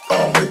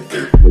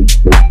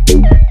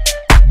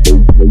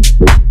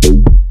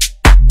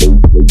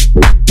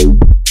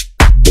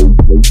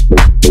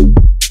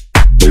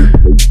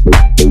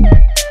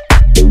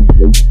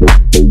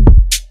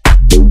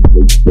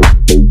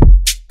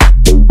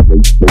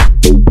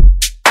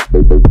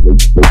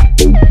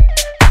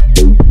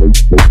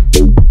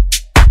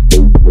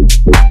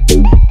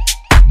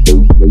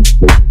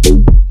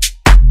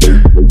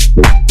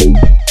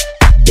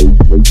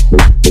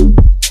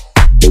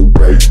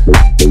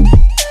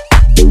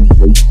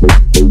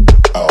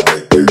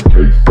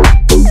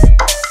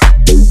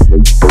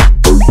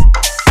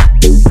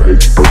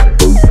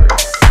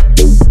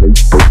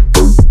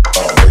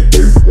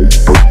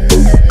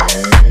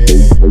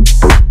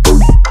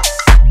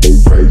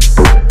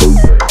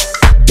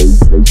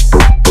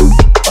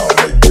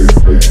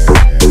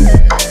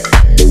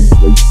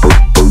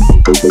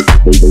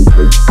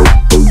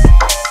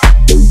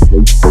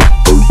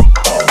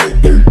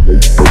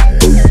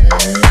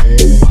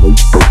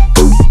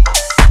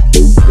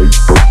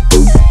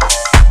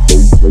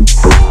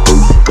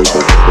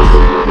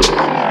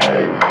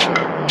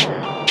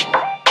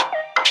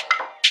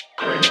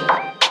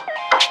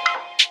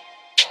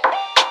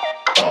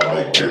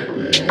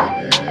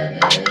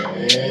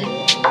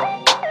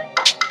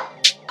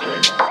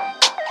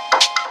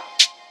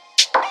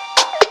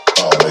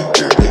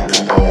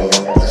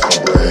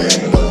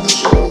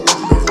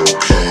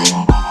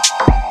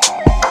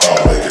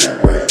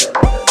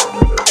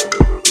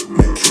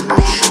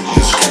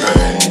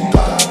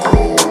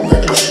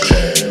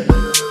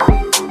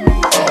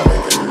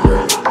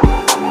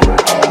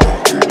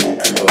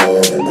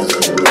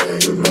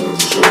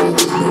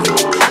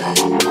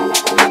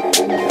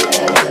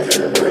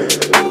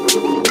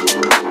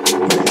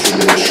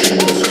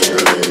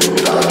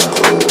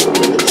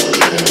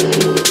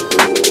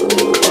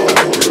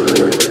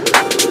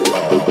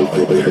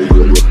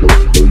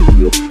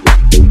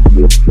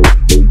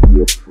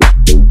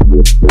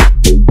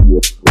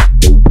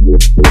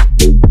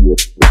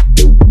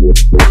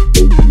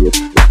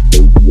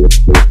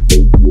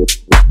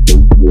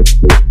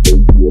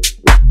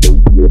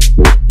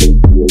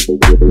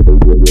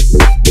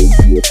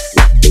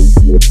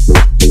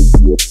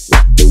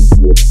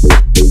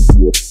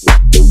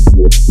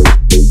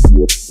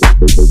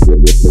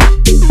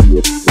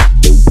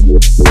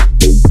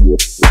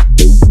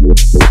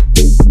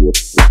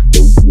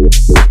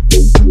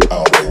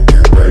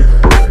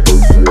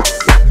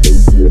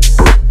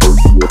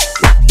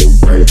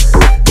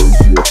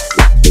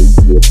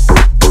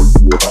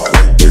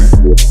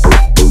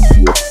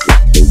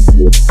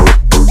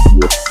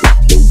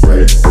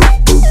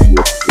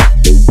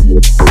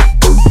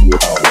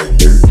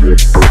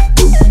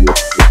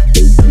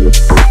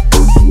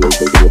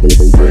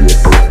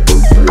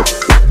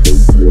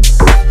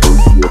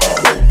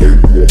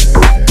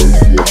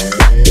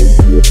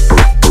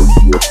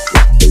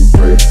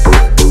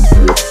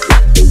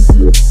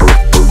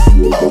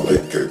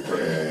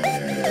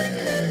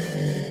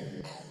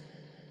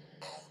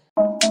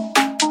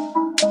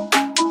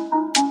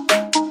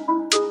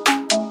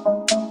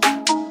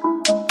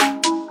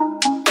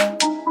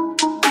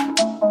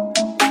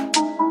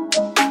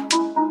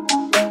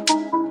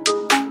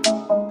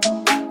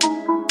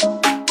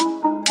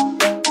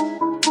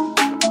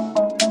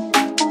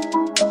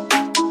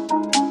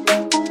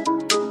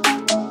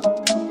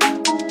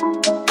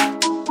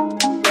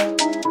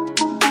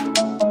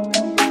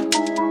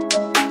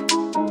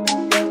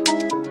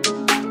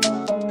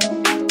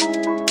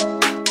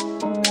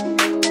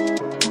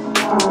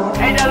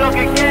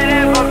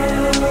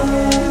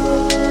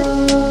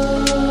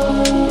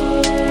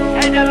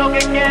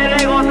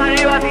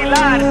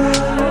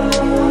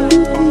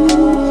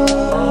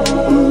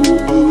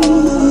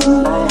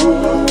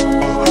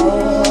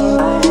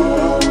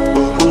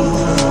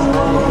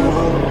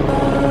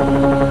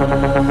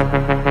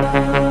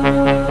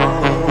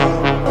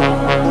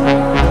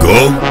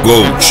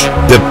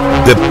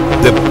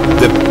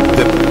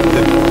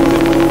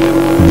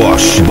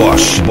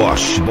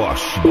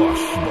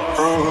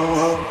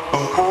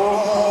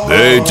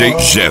 DJ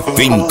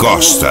Jefim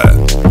Costa.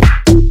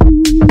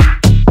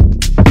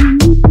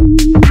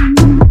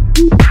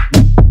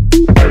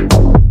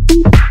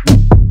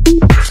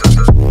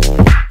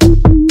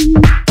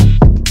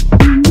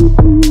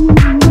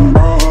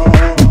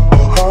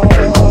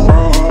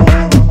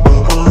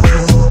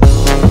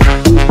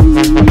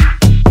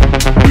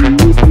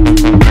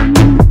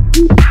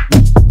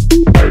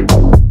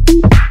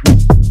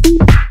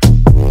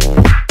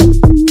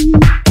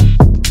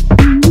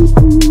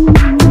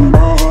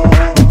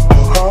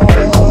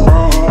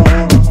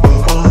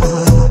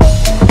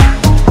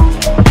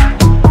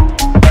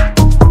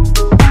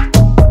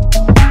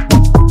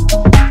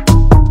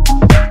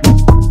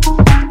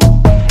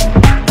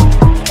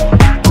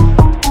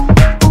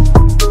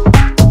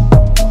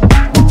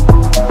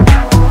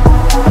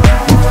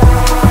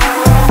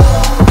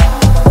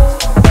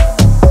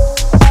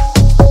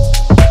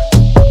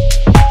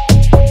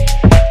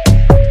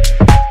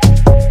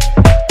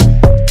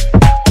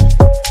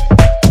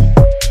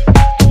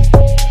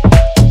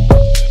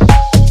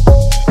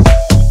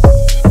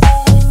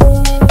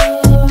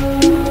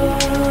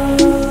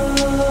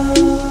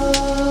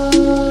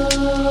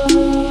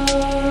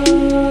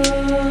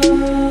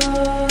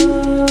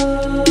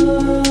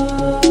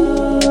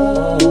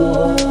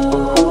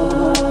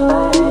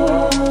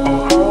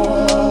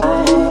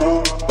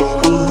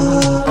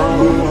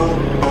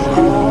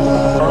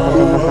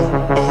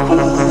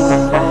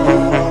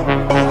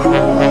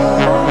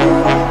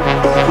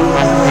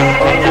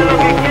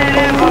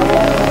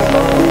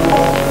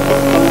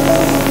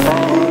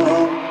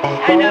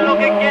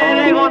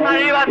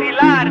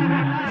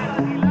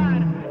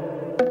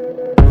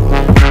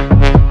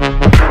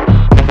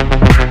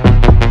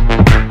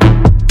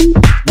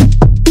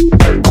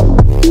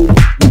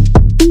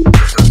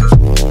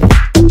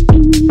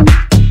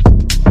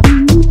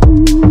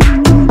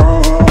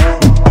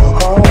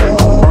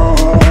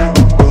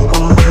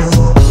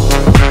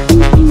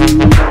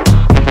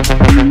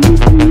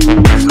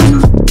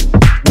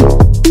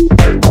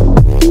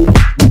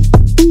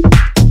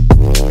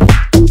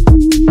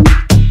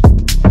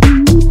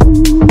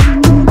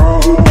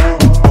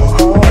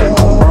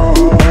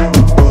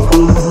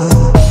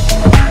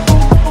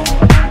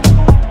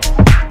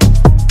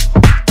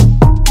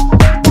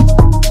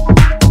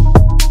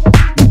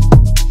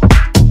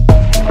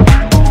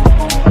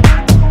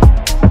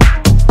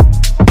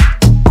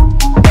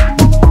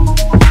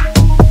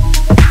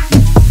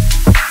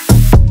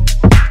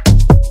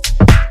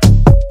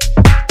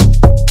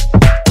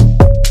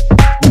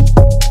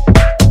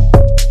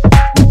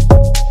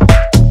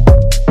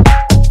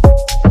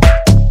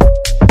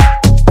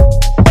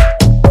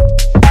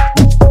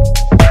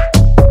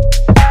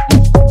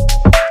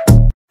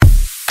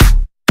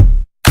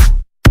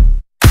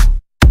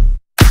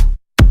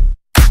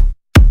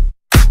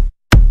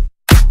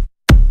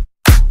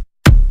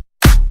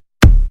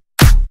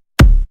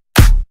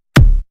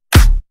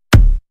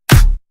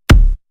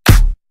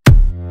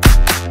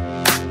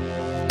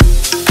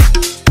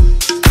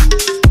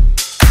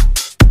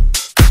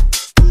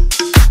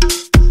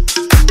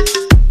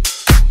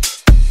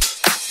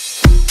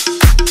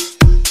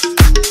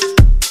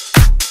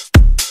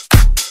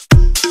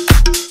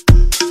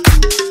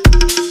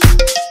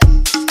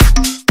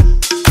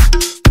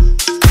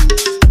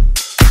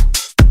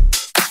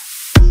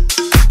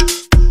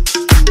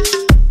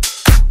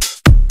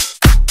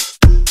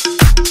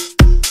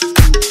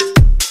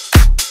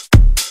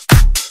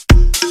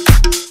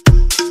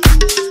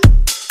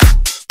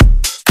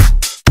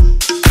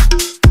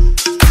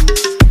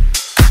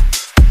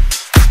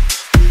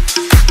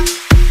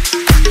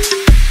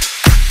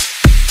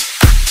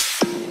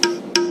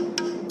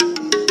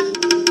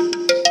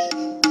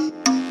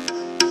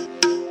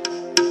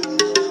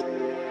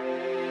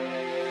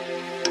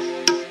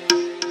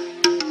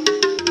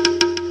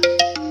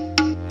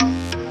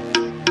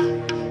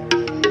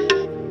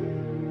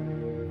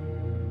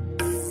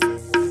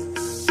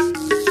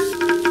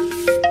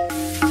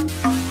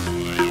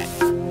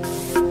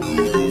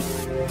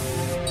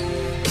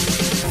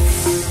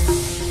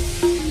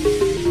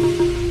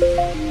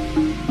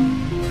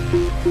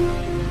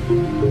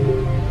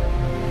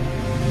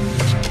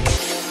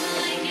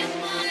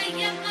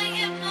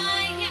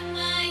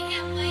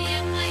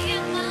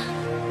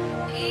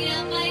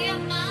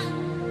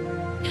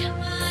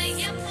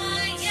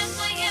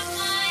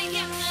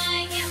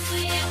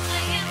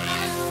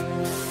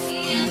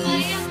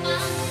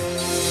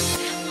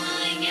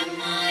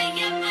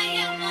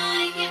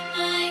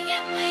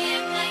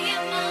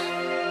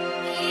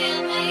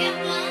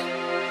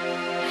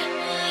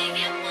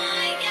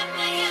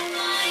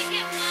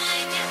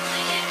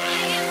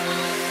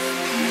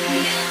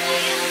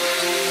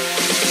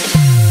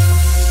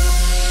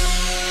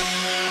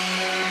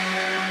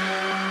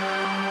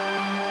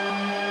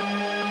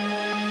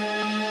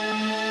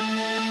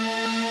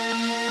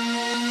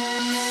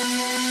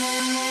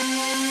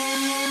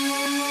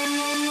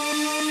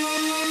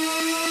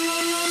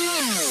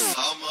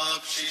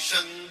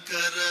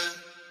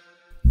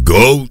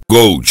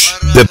 Coach.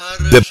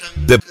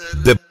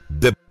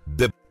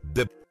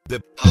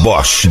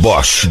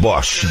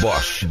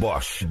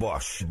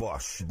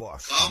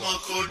 Bosch.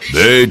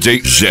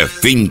 DJ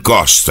Jefim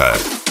Costa.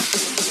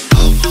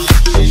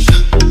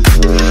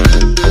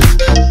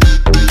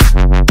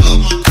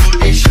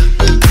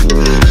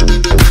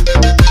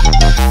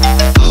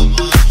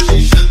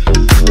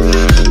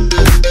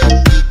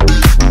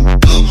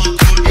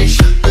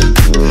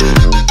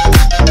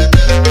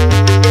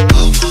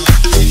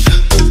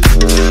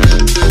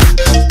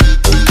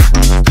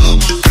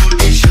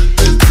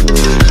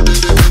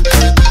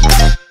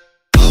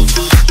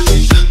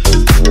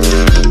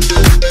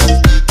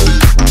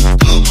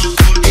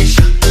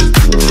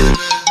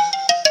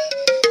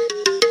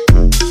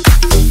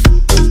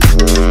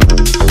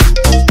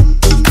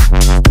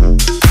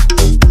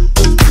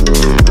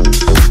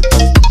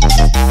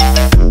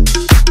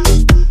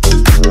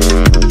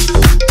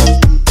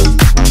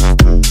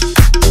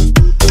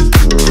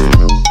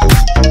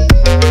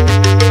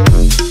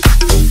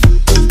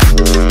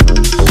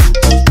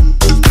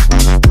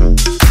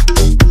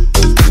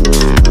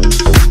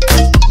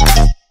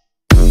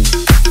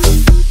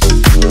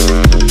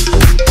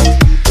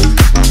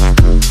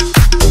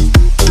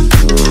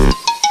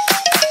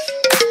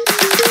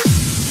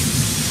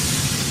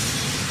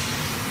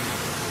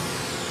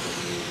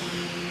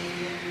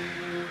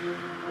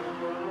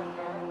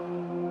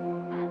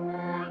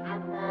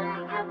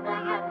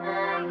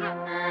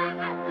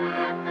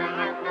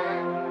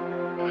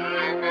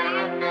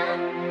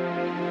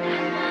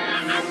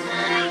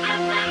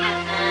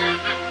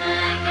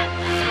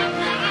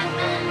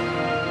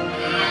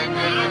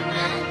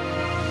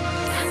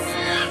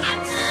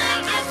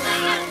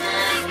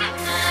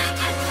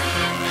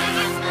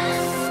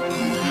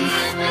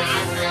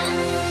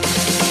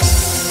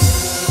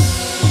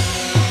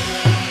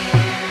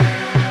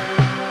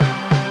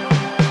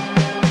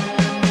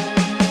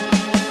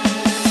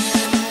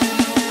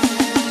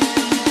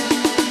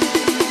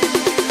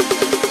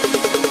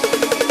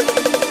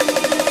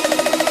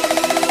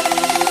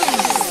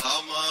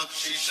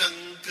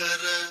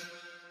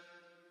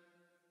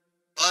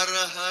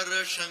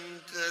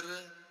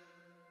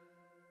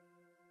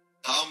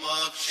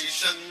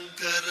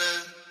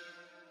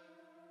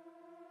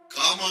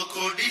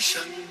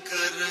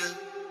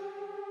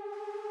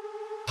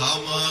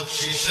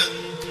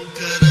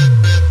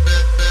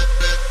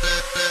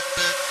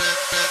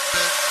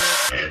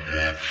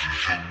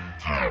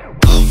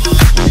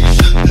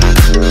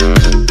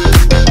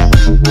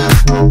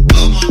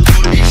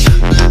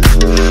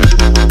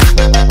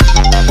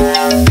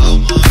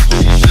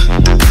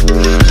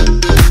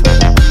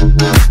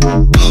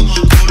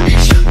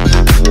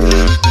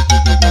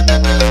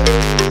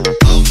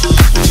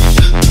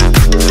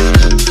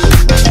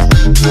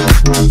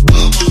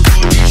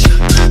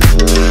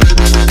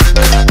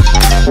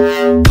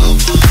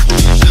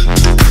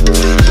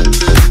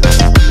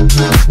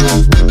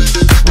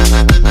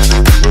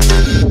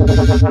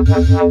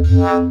 Coach.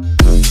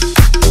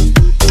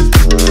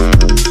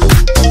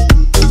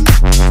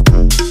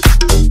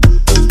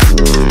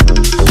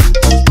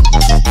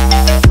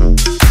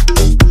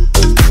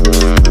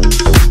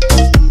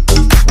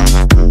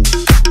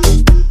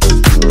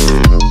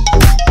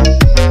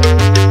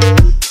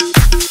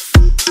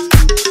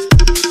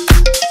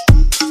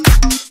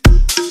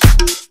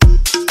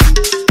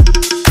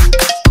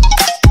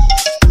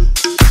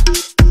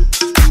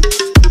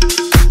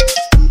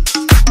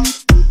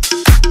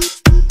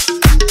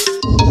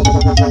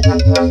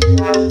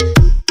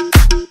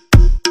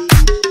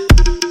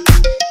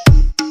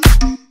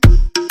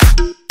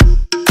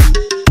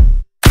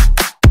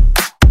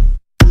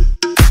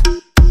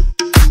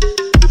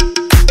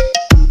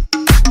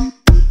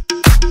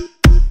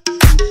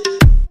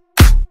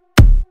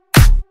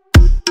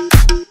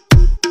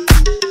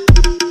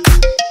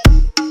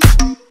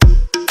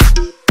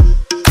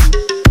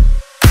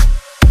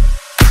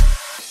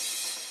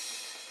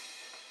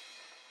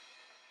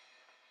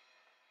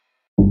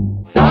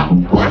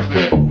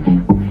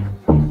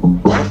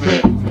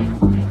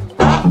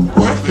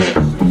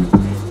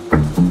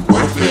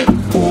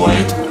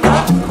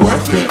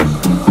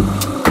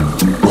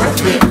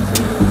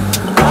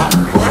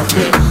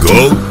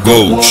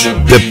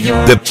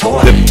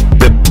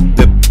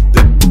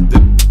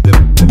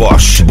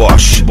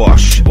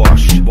 Bosch.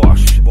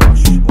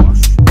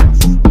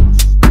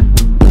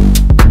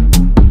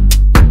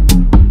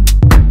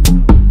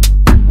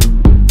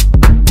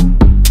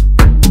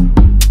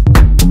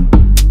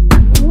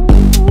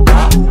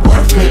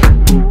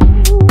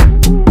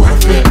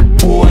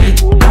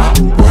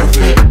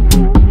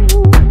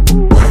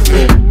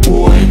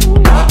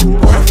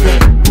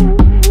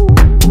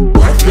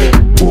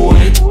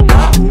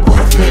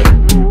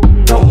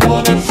 Don't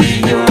wanna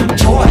be your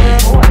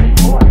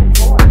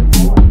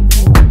toy.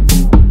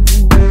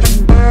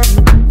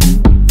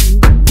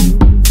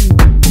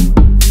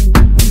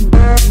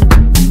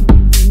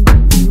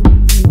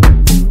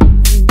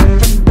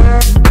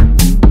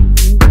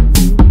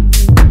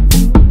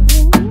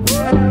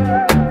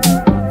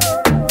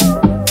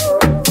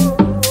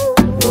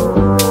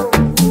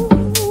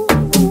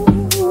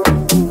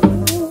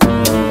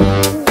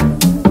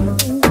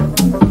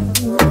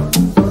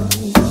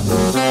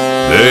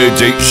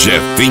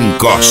 Jefim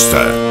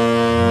Costa.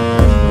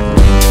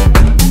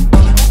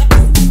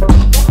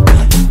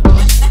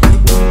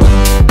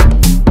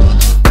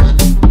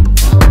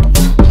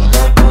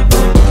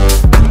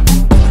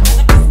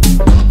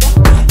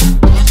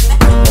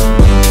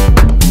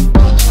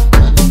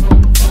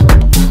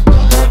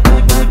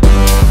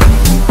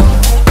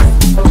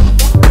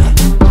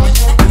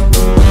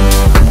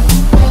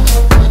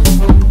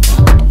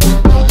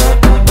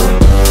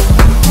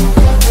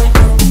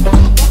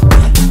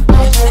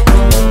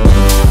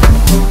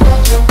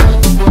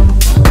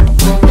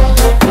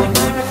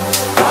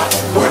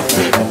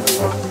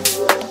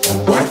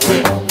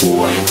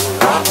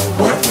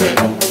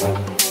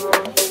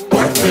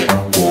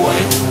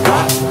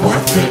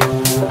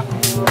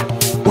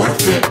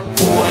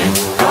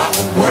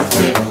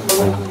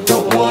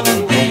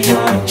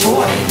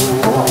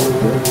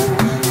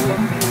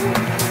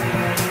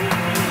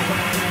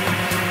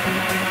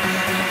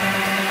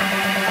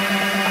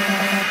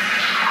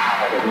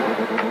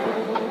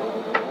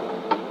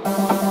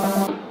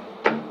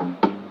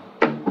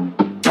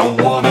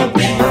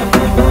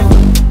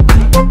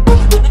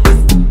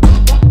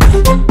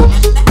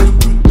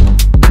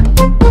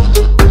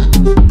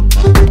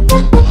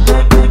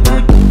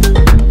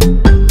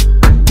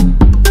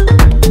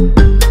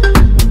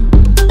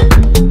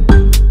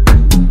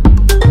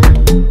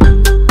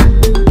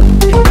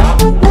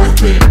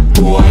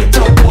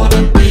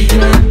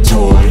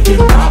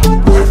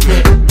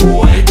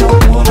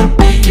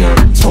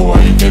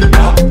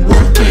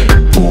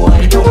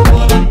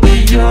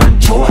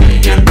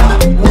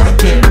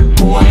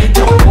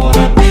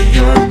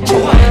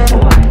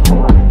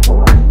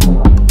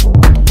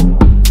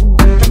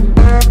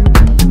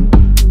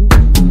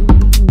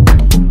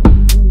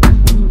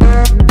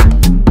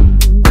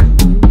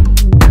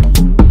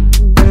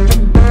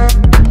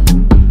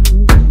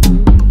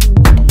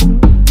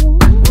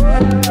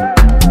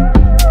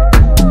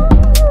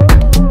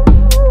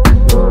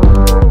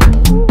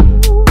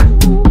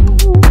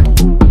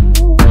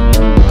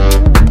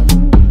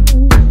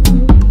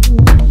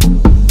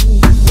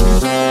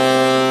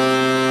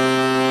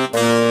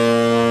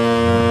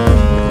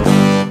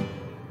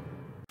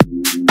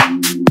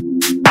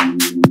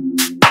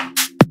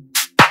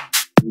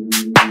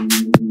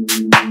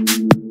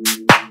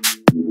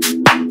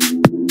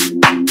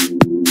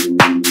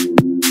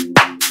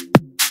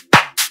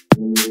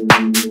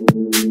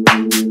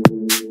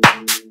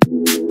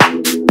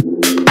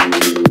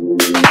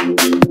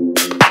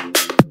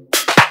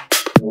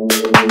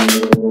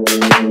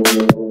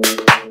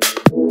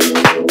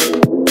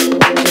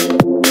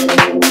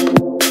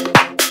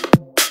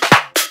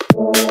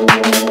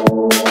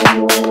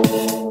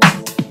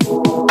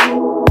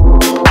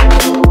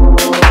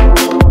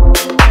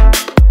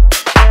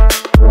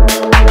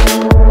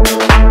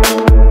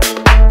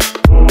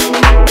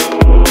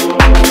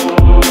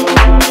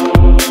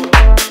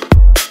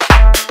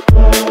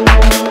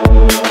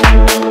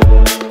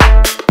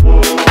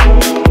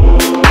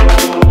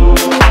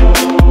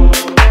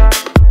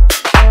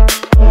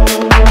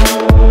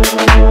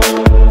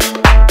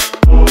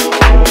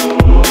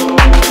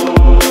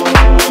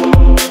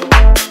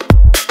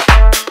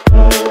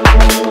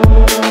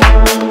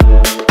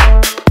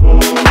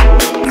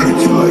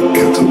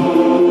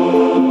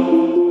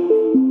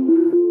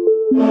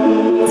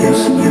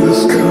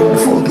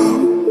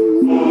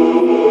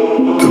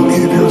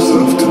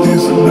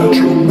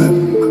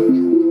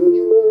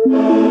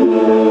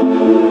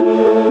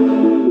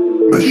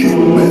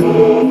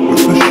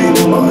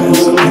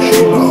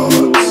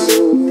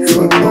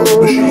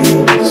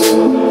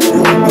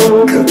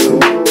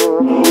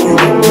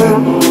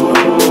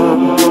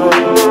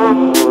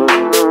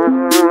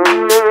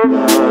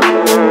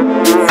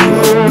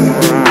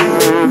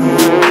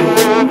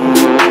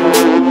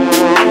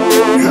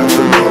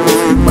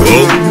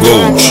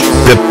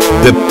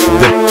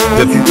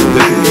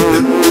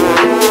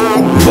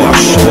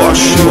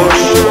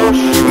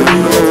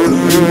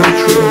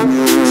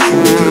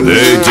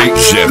 DJ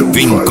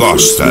Jefim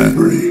Costa.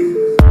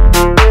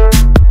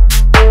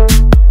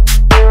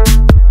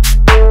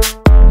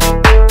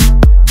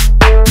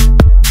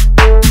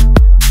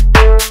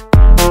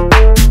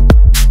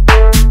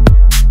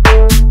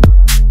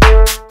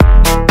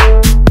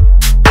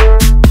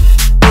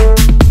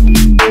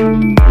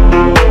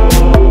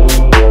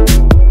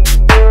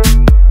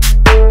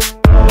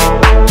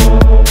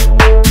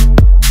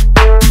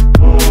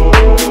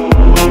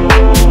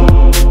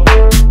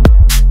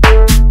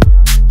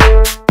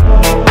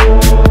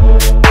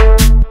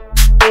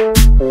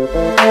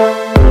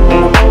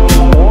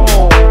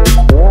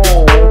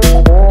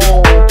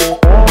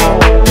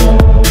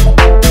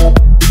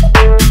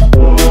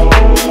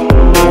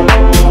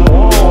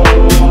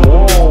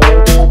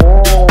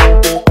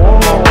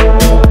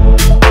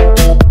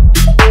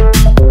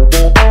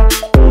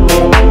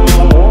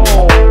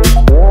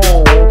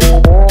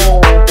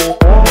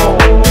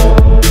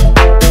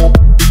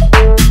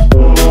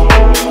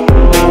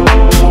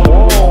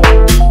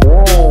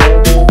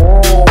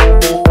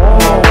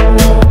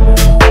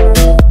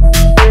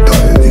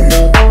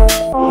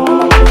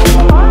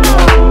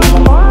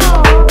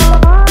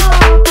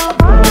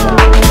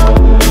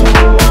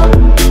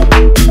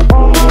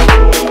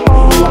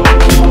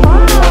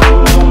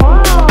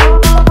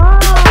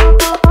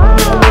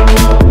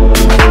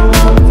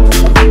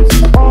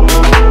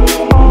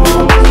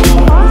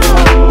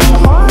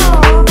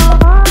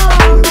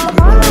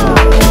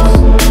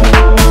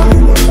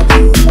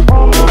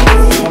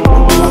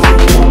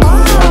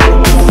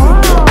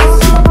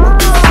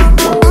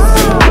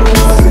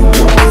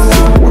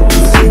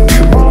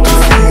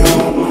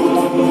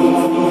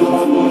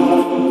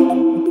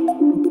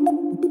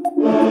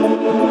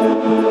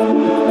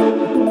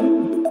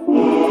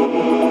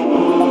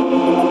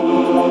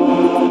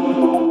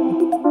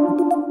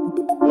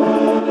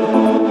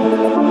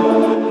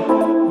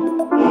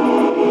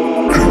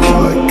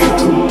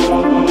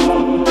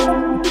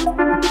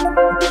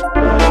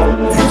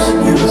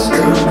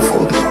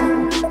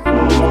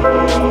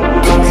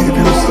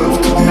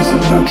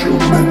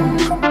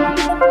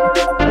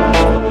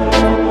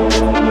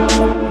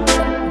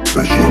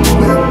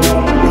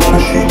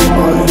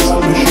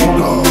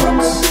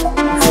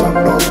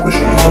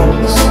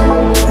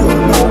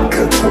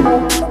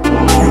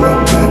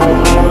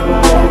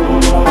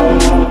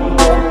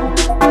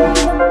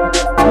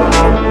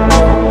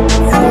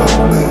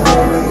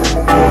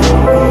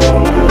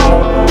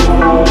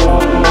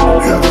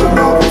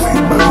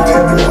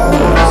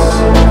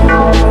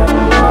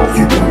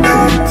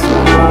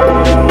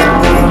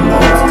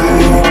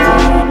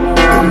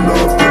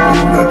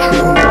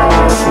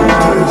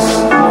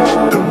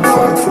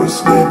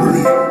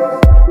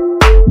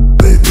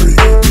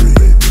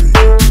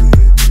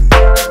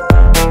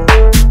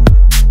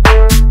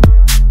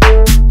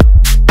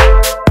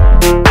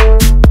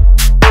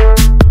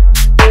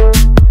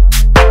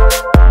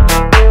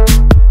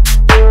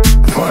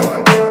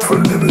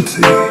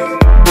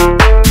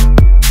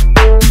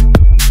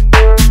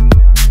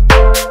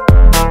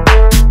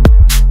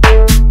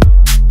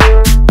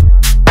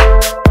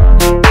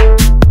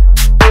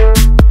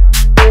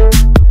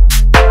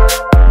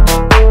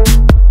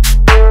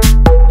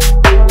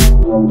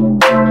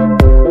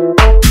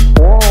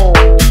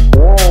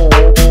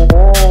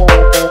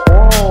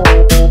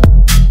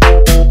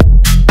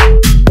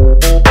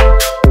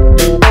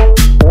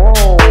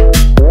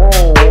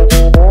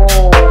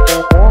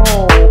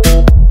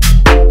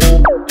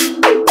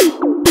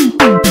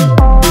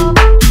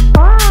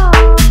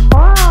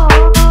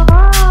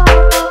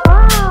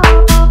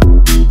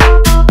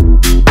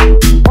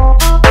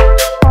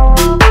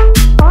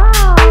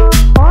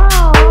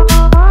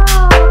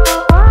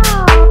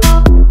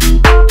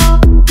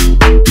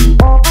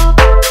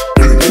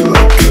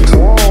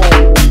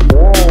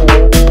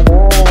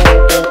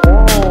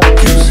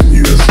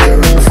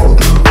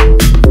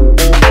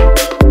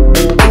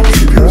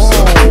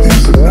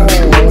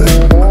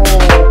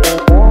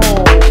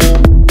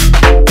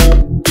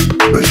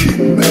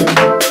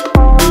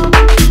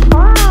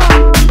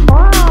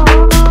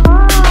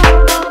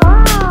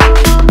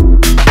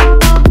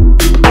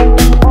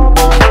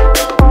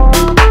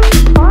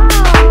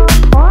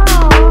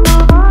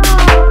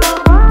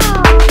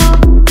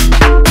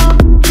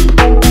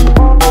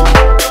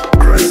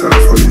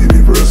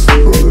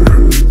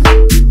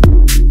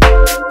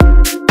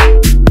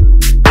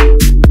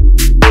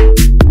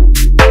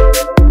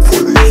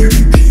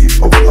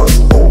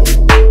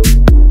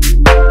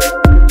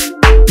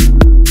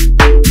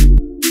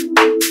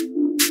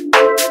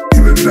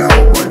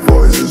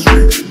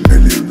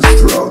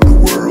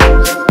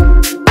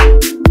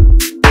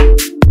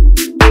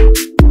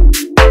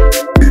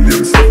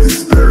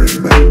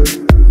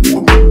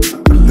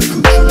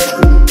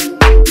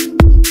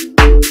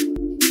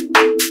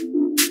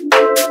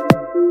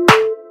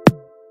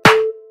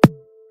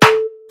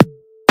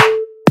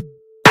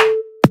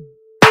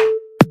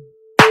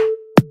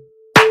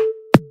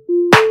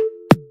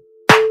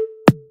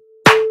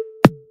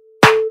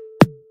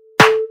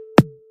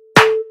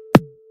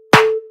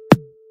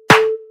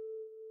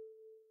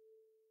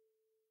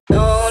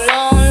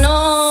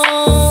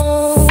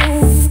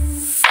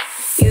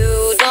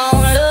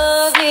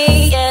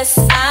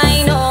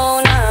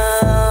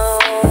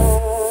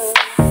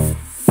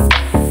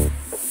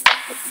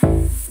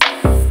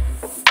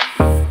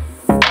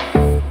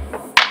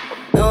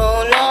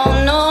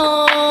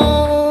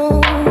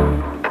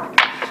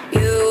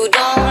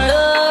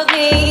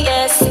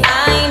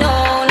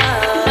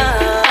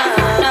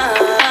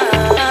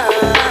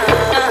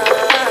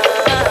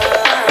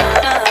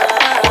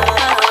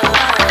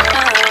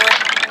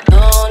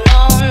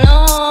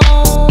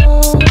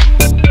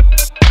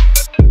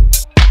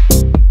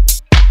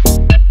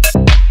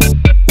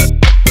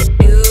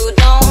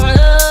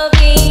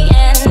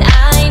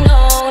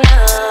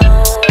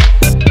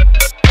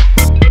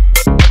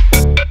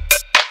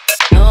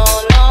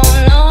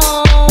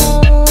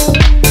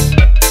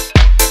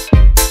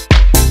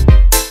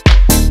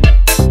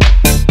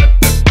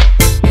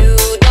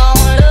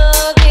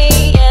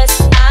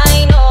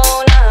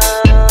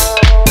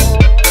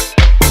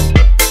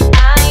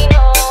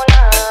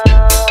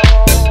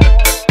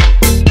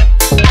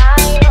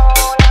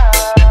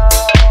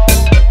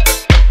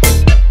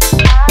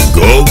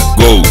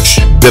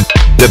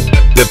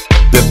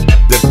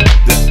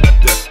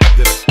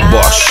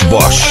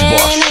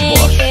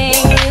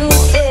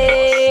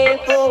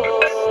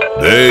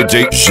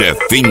 DJ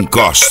Jefim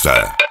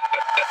Costa.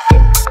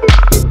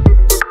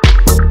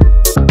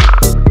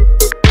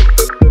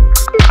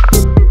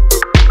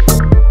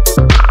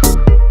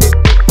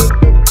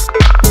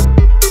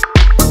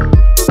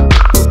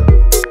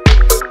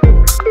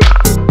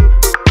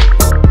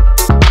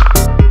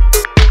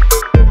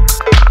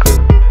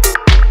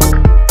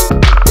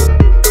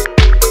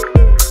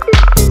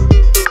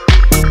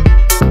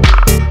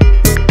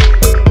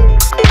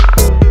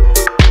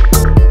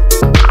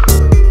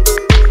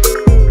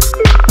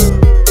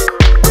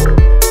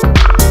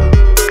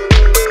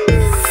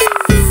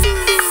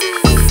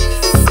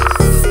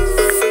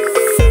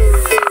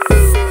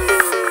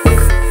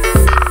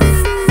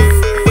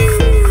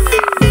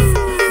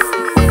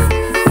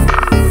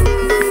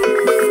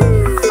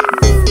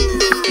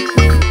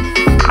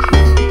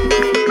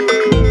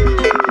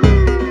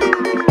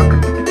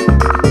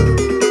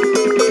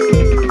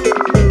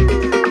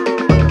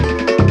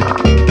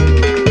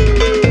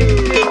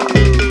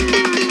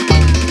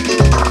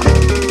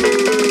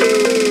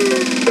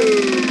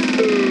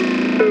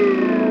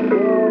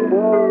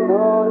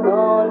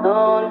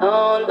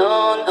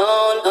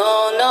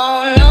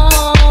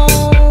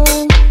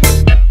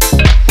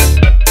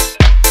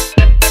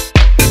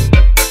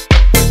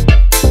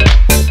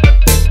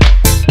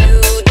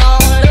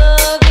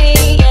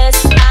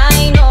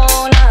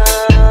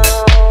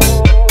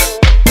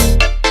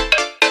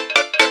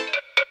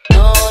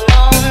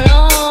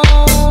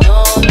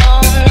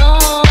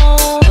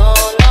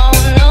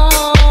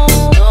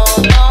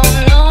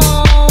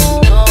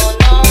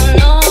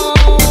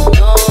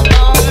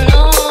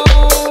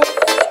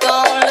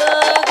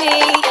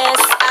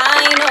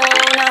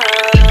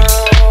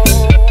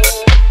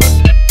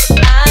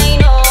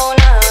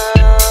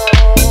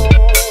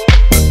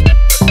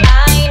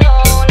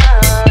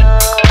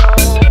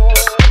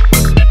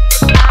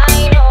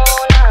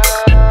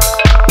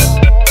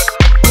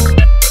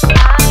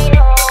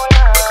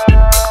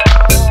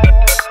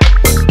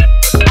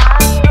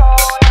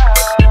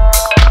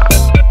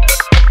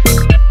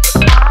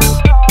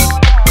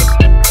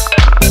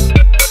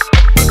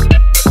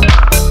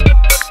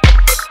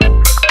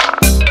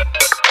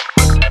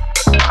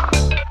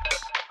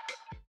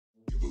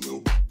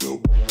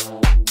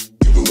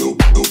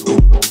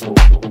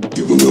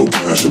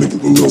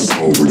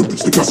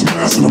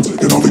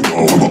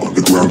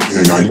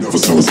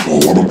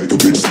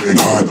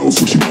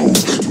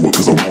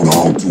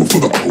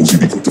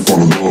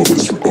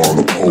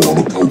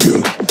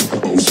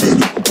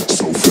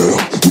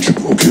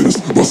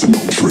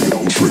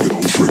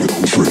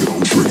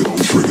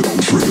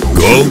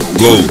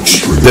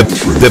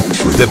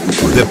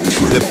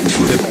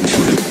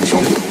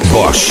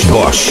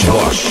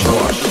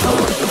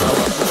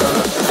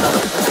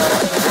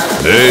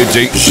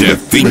 DJ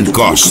Jefim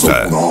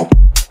Costa.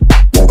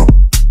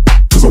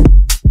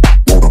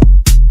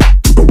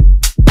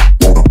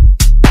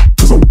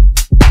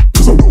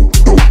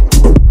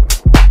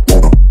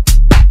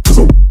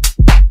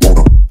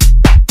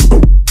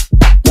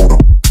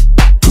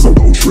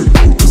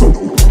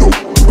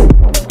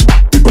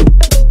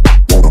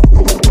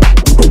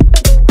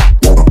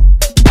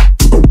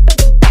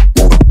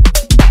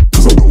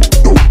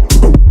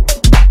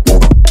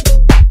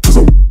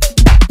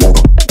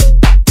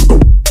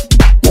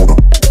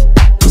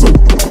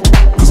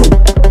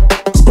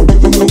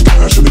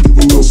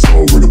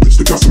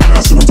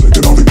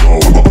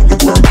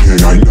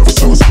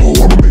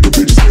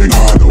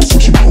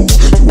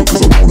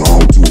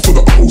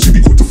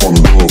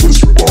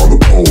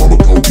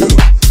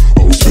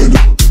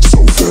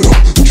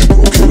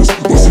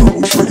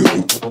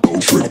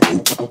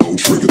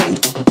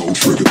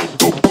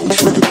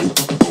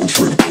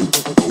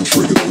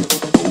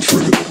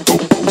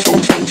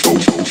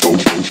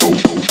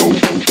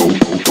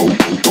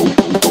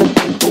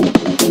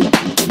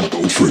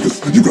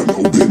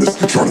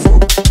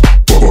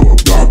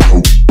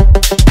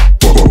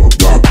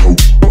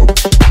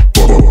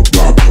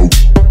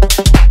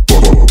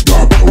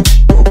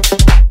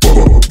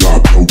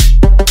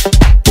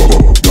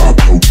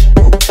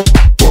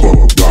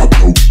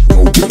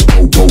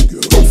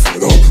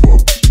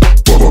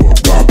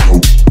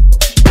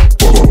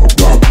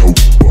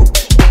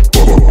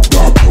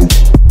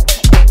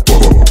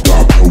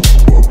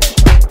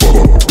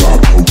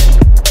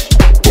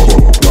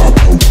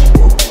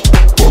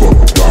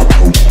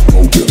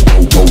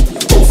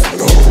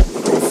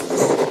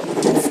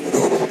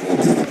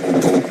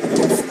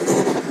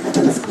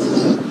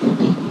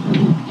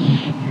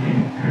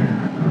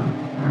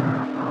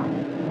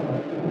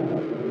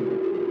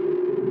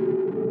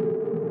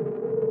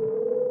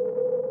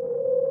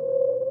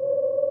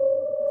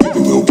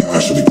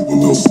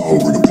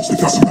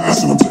 got some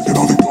ass and I'm taking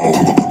all the gold.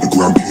 I'm an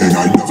underground king,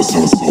 I ain't never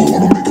selling soul.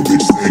 I'ma make a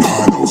bitch sing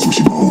high notes when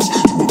she moans.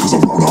 Do it cause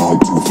I wanna, I don't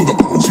do it for the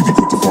O's. You be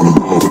quick to fall in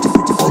love with the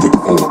foot to fall with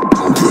the O.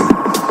 Go get it,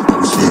 I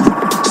was feeling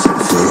so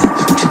fed up.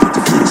 What you got to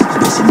get is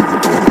bustin' in the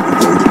door.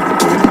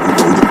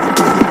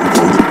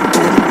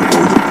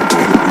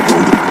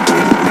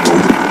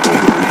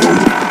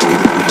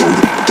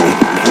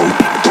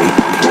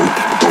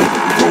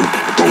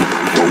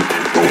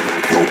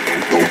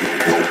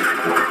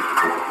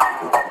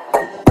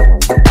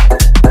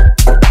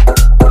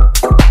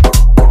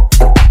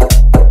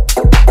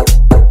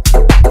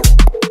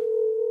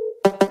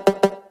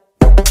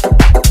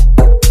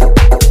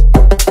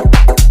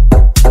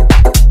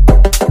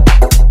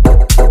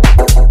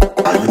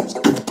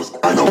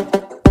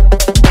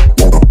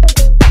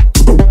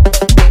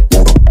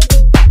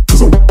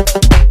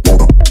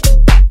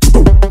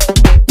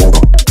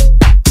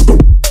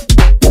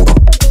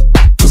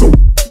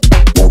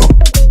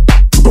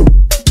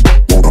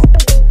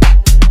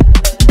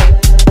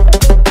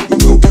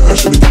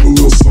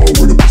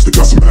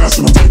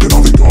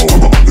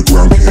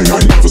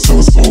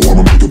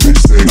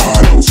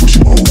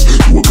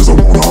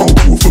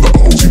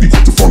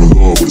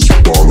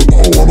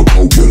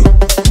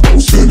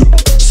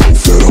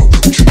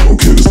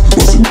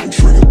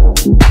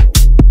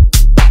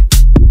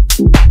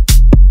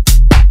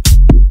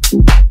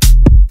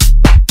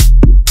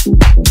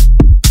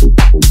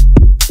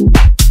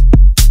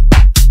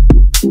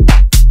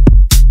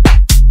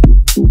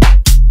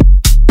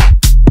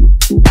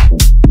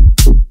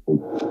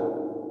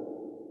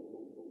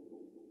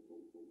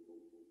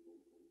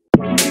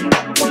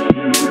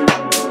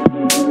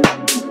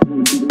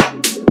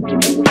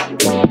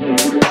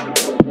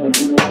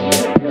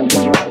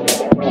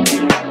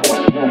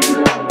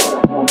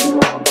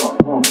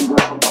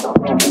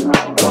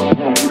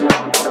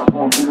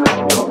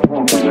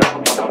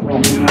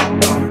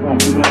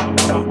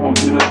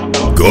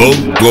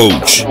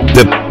 Coach,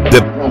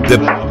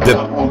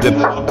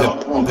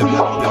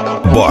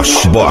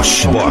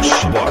 Bosch.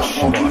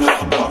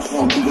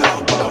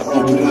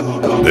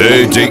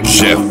 DJ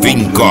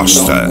Jefim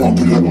Costa.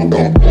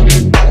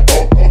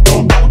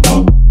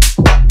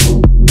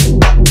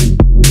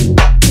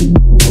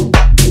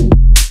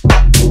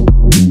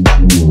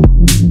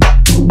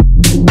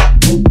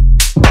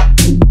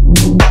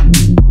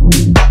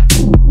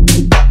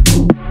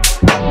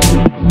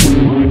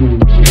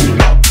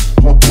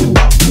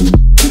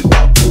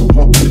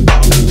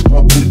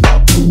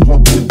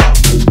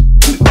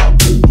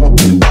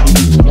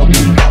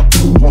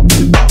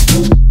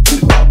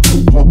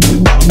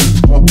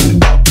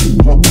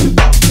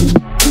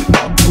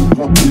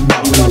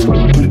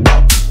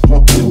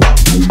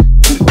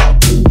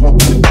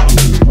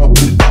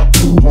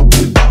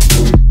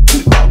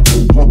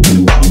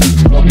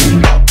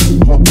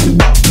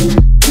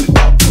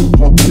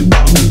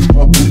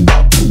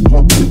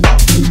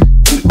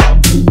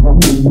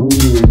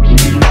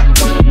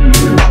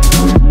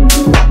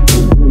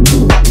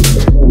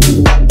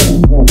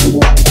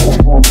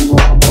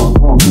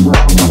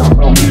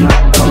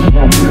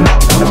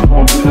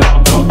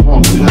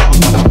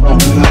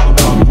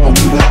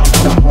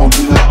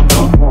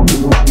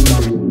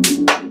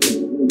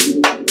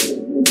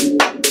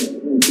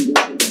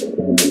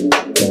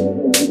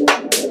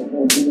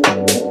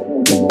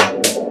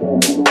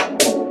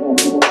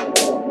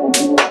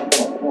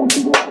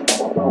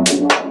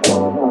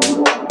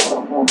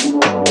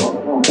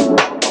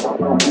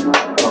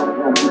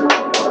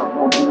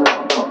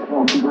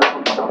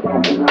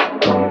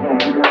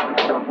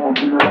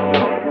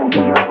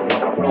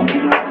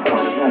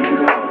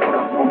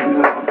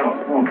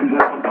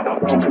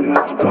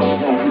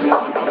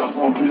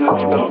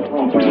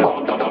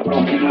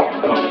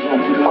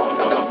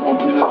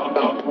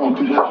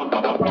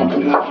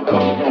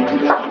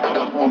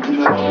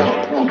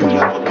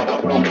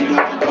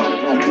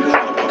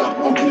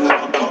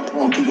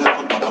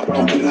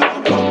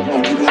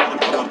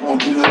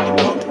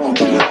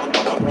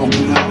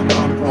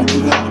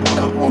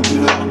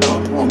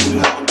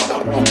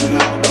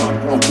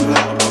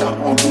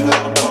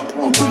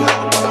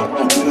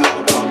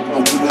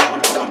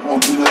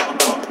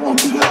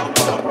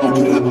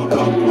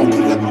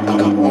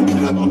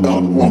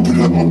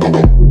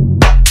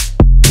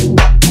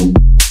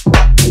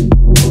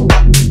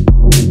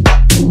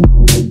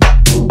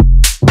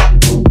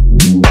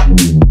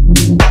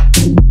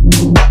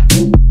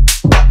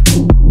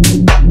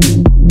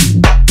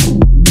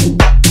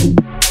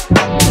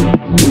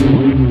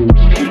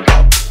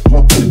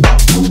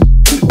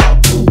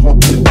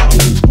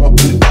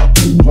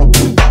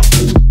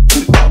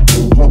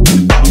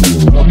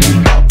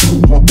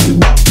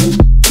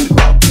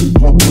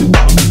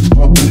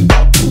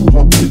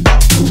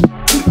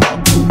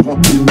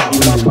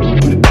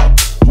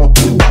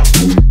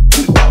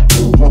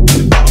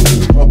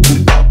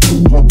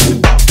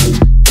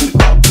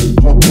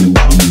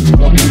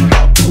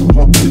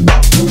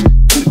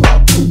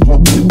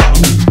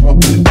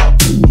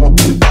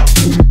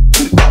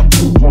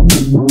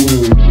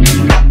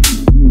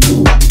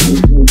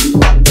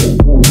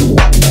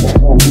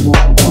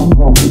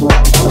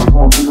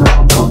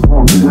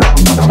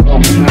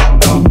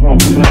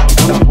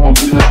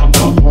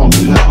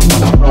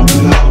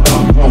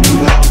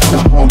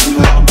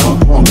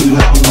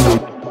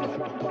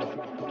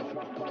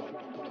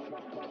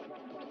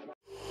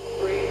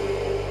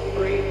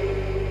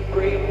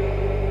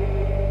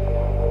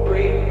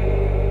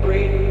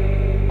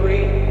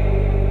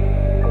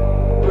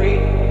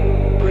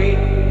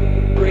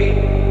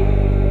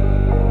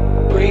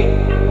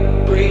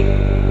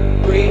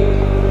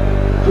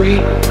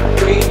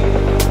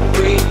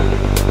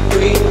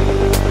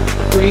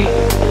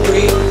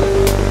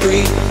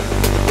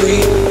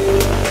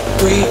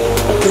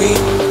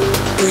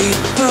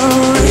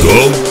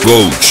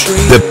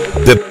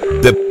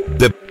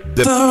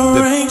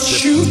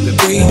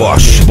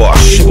 Coach,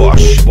 Bosch.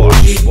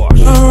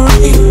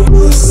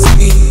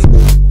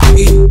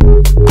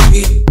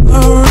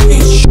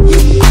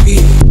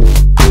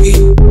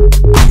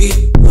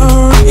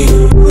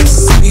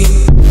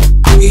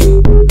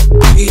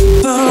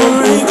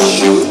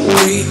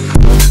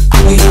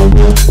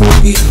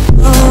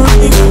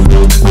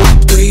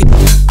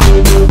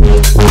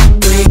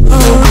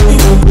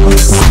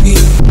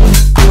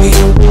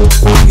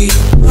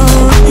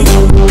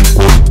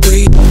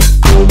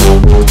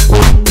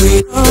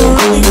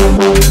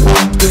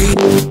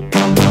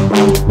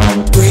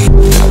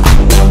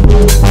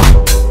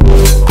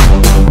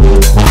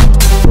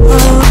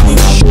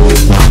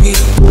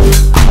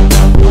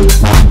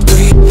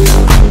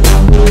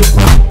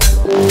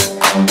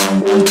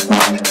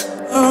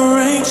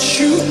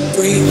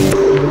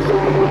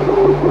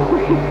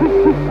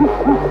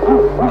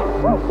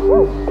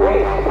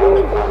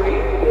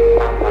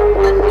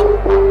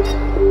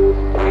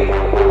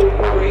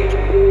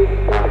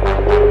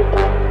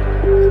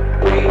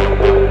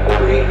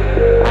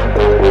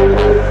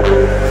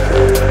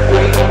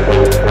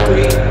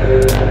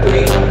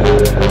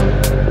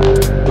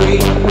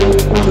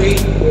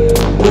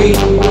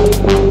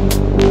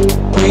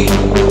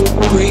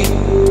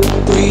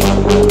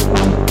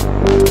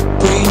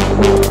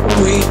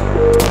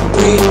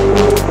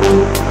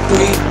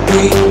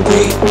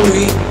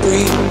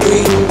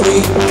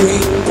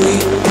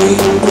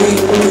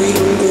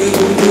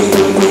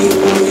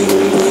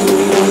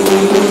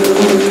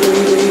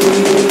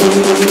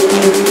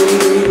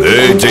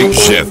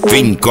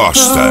 Jefim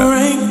Costa.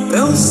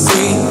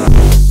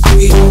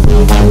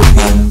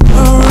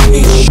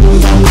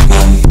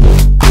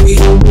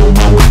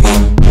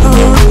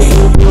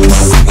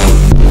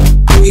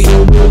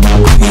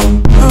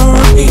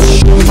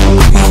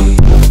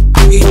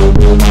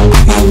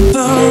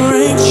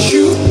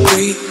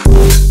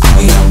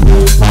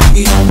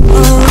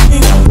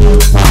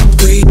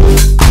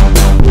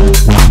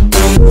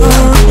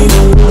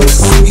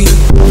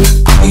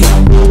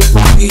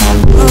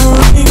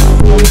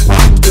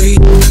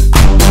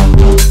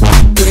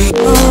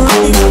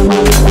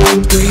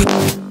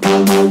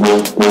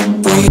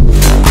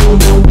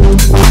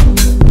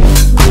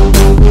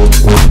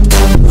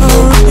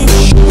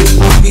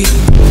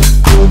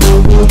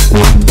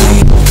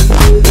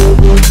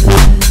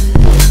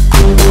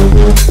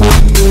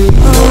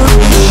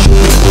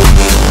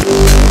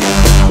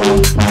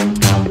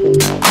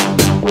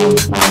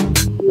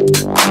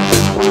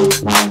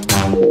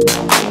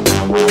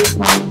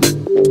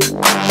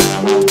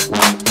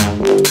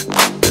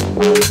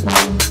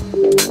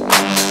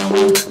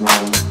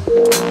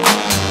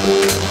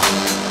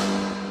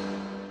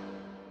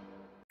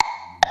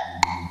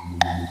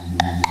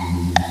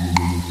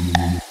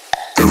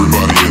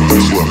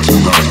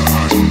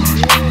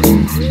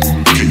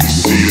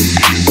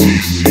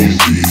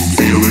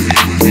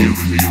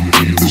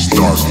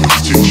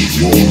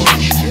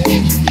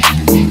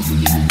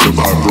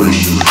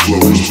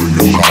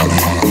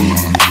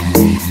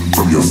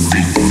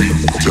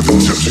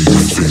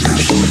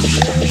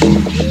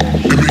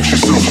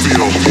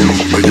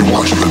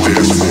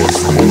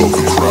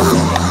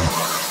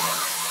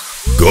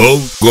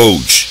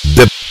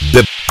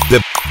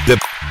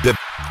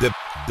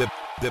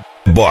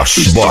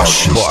 Coach,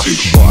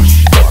 Bosch.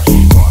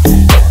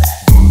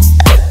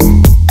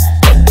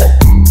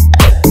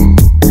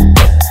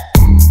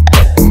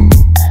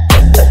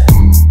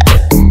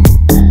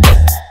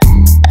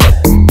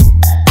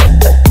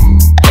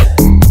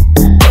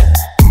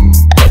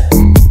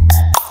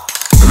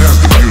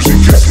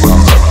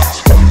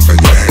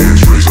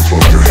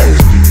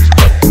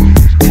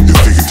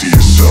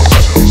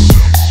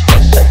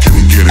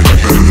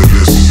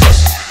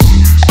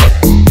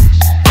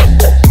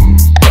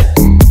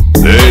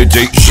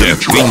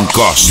 Jefim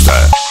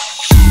Costa.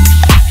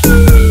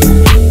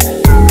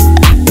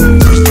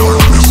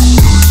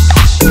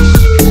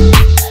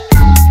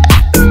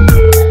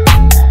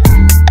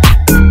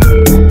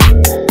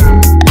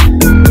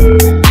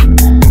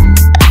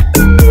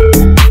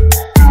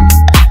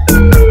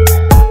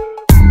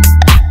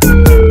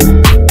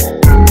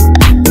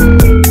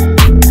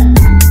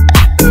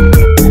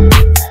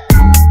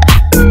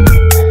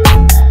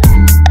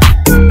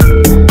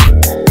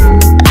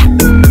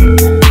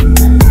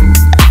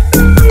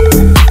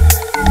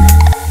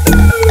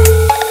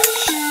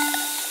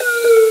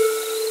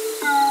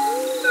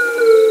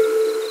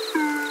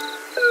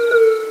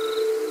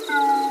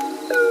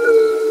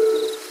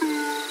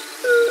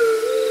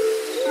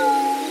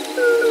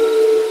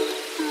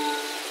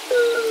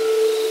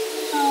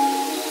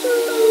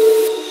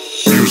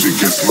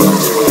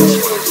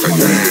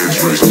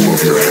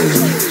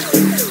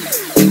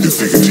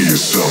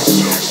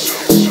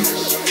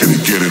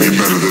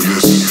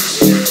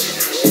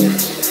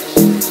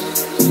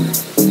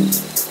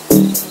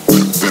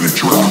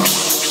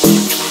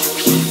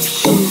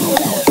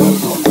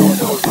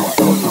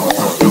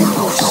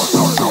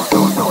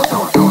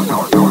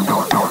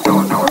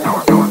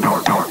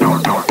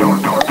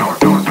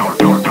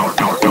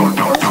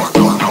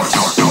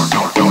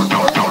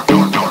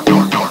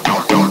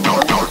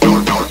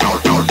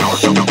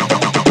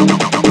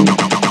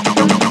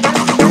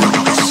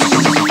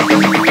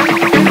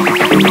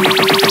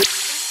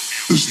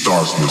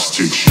 cosmos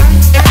takes you.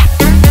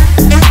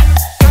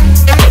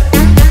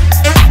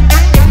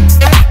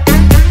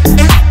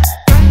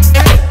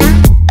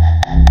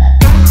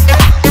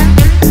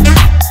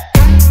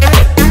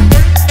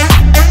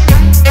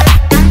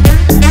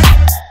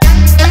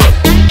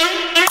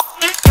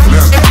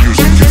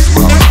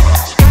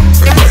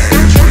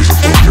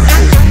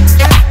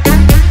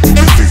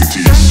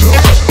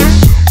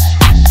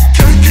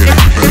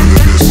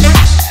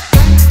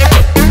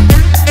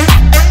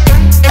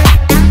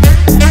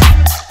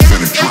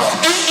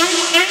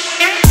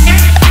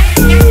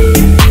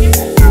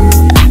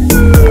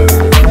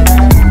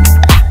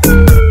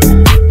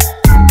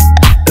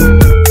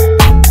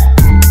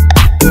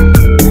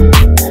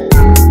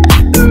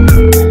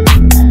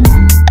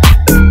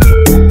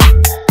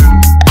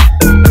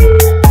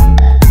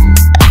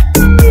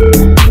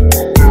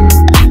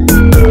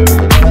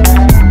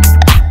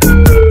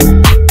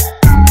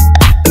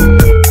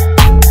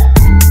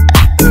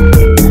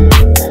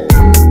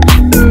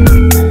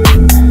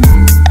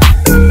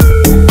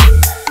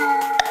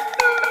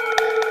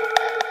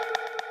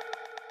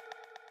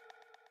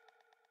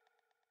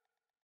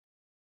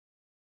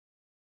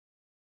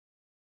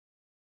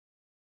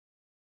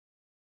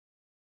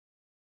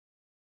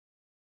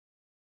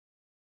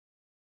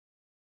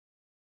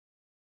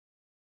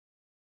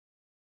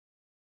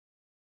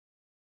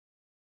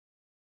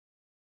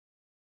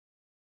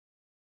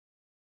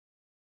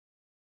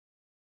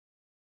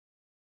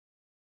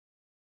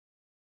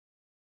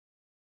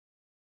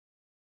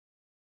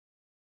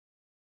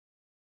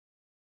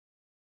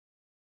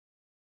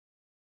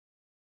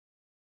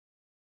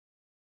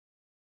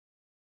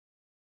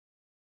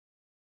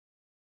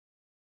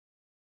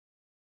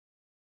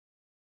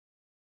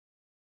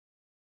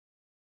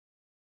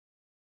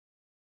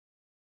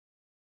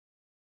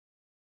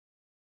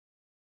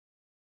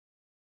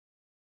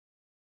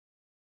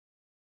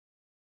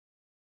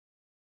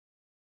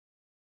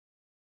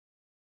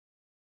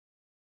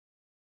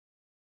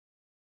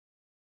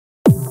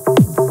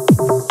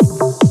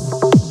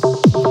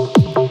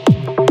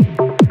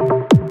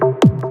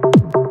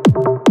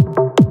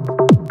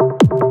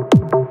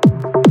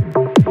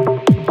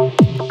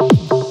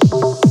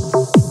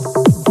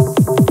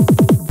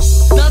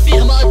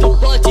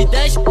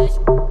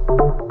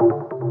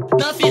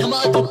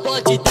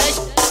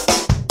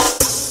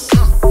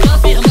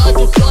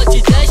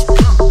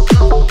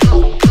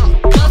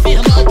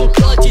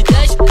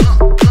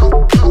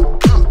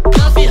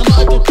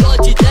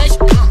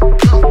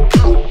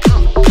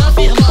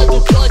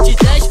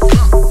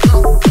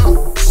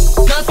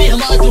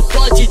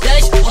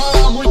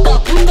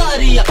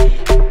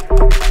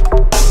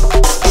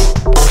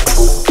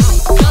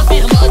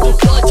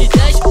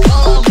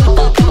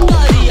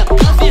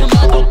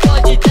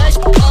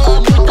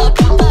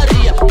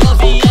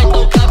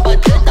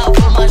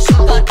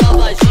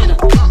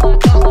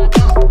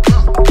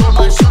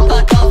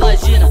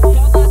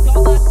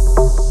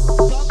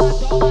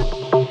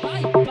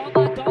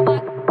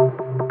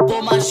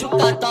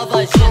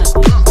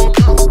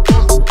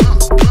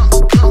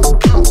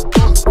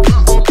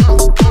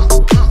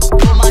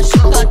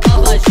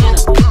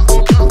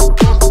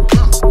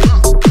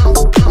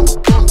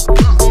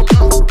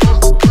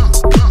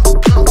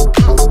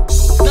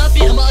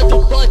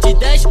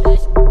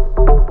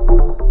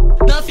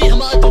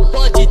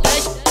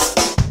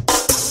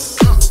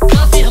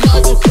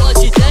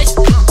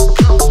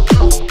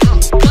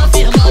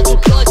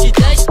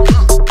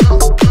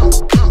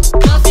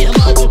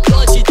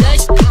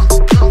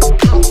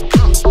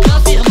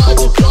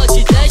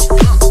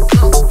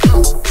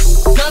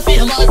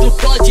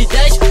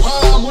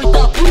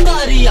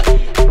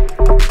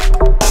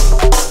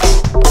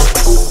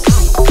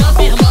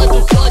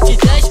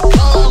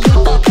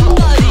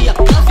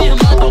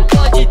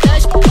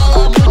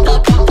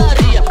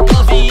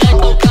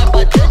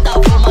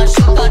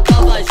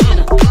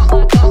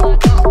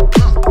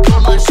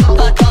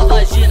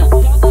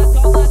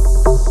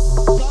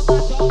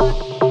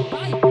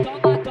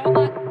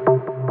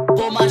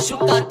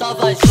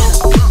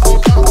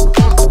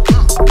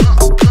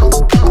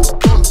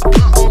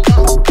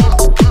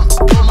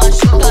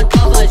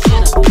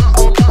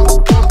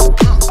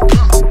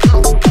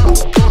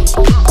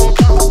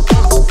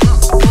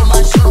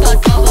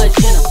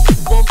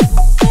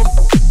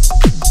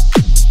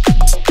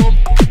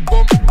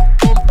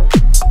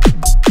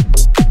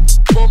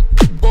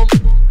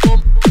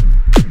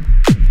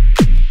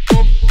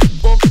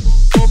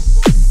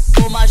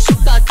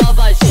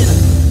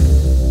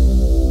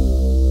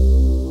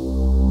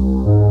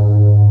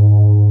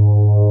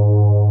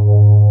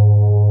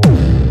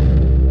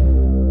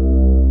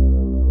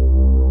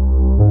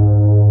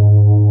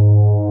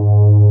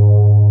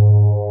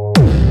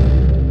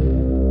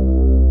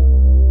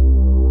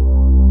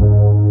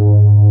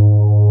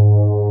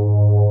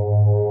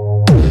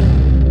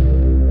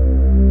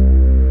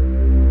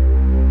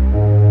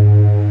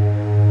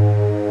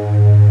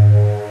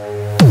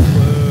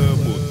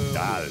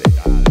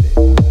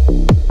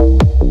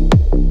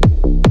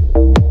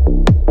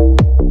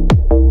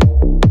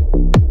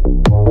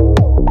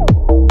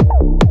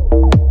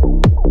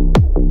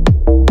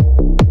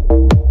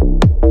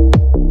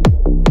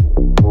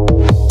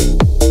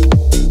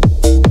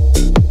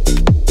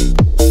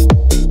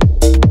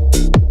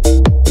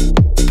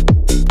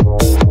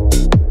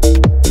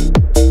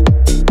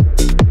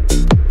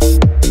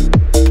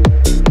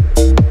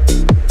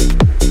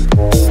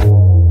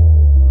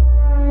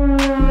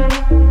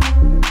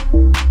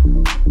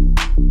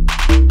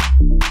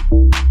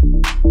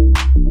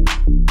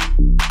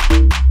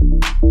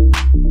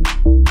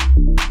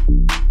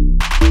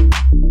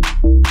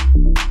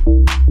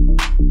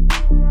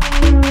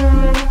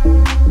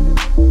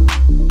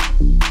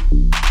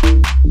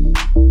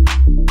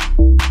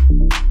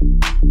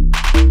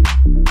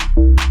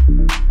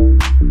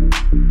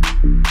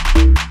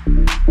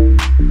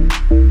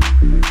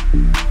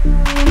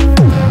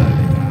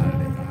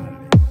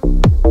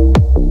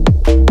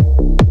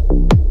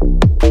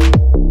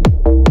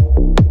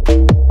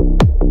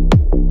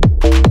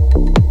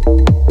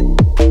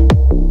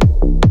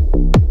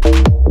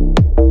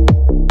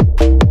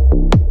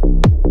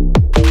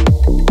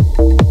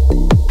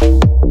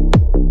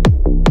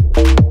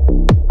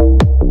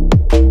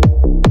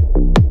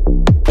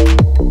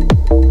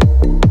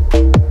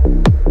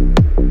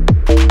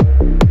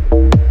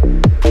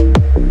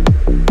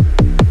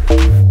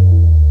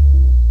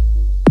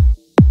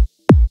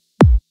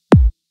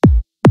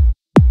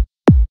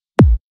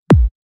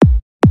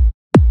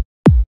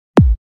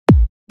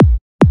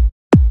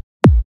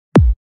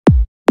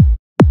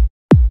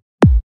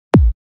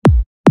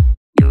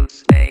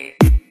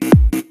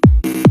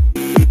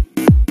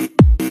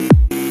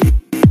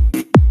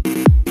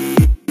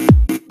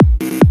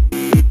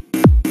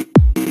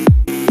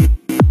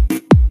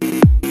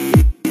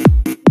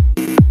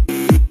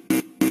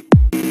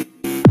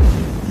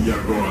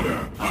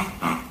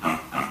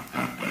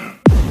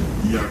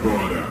 E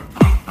agora?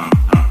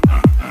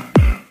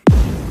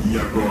 E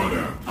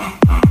agora?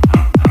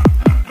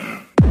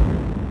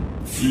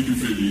 Fique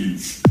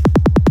feliz.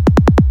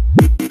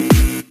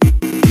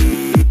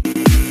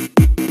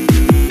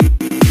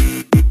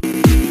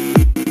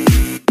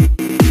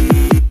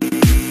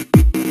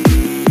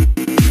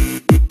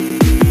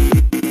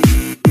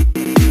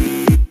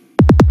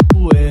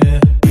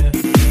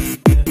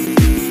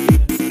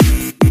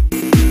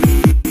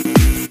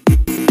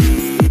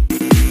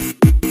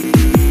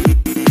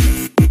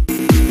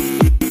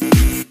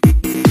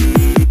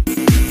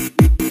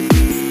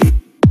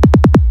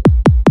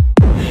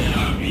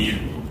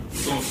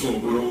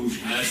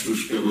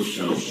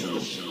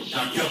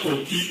 Daqui a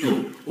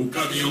pouquinho, o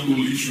caminhão do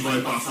lixo vai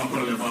passar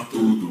para levar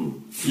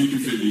tudo. Fique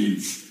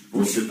feliz,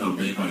 você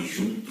também vai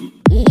junto.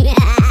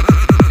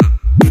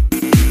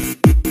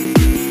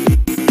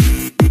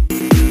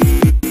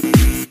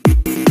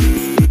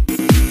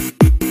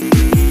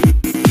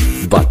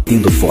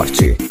 Batendo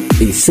forte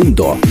e sem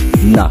dó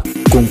na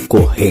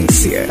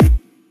concorrência.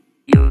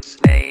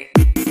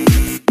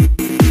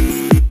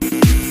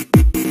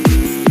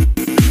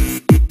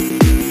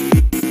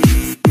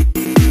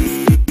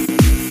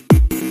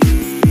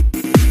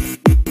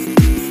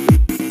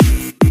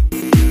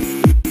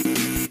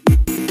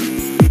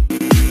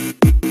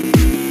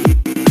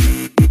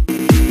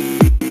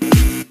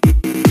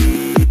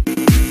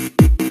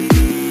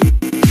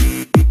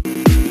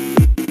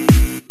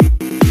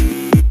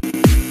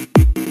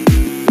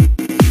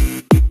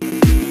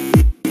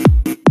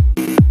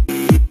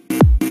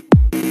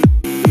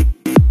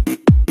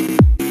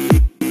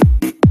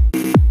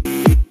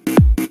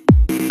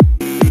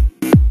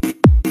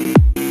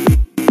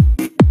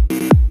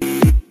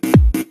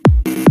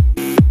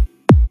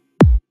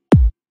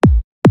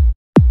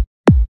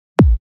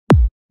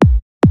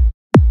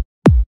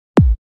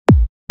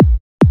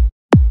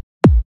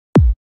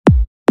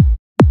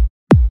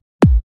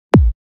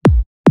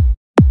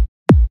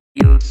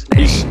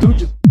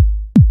 Estúdio.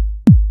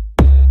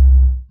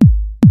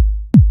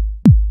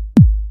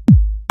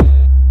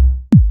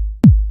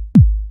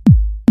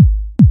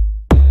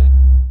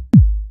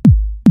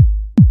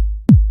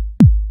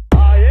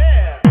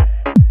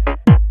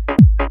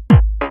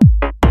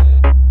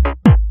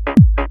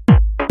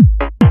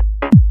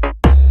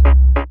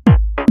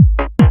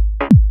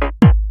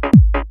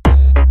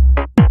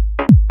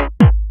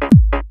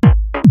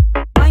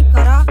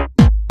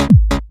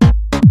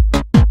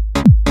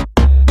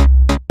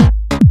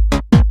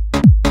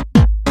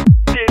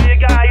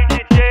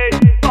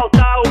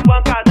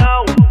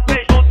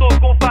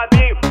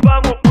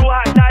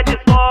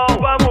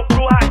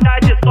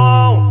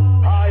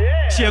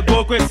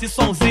 Chegou com esse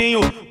sonzinho,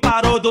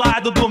 parou do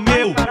lado do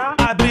meu.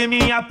 Abri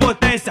minha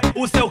potência,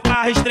 o seu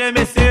carro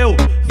estremeceu.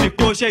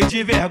 Ficou cheio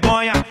de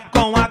vergonha,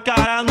 com a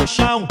cara no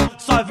chão.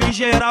 Só vi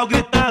geral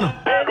gritando.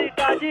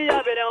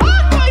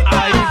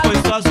 Aí foi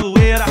só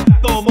zoeira,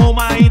 tomou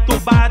uma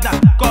entubada.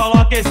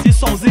 Coloca esse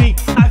sonzinho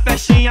na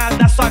festinha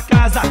da sua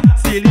casa.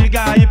 Se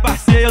liga aí,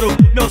 parceiro,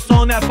 meu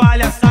som não é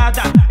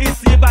palhaçada. E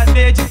se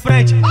bater de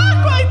frente,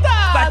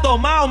 vai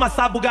tomar uma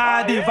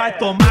sabugada e vai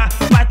tomar,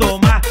 vai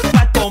tomar,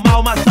 vai tomar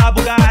uma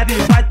sabugada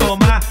e vai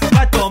tomar,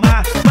 vai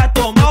tomar, vai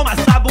tomar uma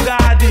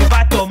sabugada e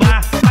vai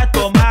tomar, vai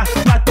tomar,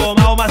 vai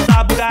tomar uma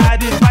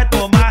sabugada e vai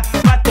tomar,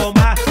 vai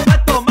tomar, vai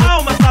tomar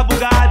uma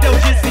sabugada. Eu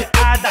disse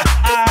ada,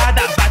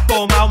 vai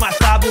tomar uma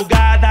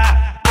sabugada,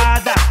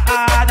 ada,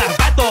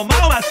 vai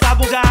tomar uma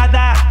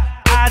sabugada,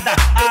 ada,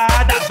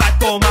 vai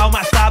tomar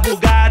uma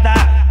sabugada,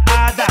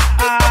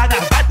 ada,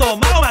 vai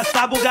tomar uma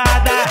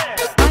sabugada.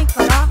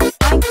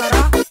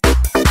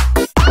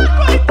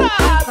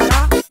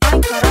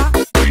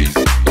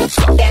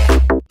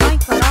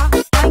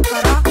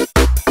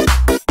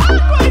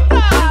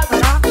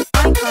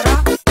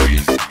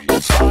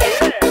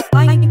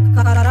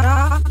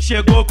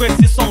 Chegou com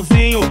esse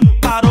sonzinho,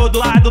 parou do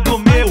lado do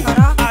meu.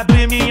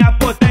 Abri minha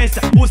potência,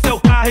 o seu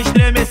carro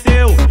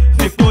estremeceu.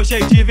 Ficou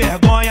cheio de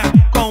vergonha,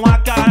 com a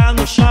cara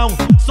no chão.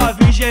 Só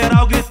vi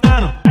geral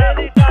gritando.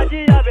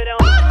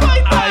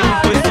 Aí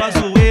foi só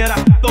zoeira,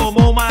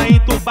 tomou uma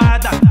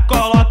entubada.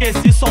 Coloca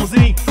esse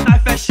sonzinho na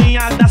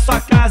festinha da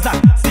sua casa.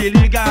 Se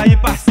liga aí,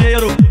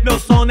 parceiro, meu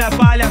som não é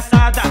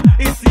palhaçada.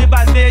 E se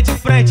bater de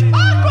frente,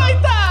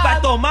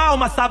 vai tomar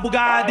uma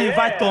sabugada e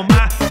vai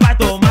tomar, vai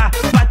tomar,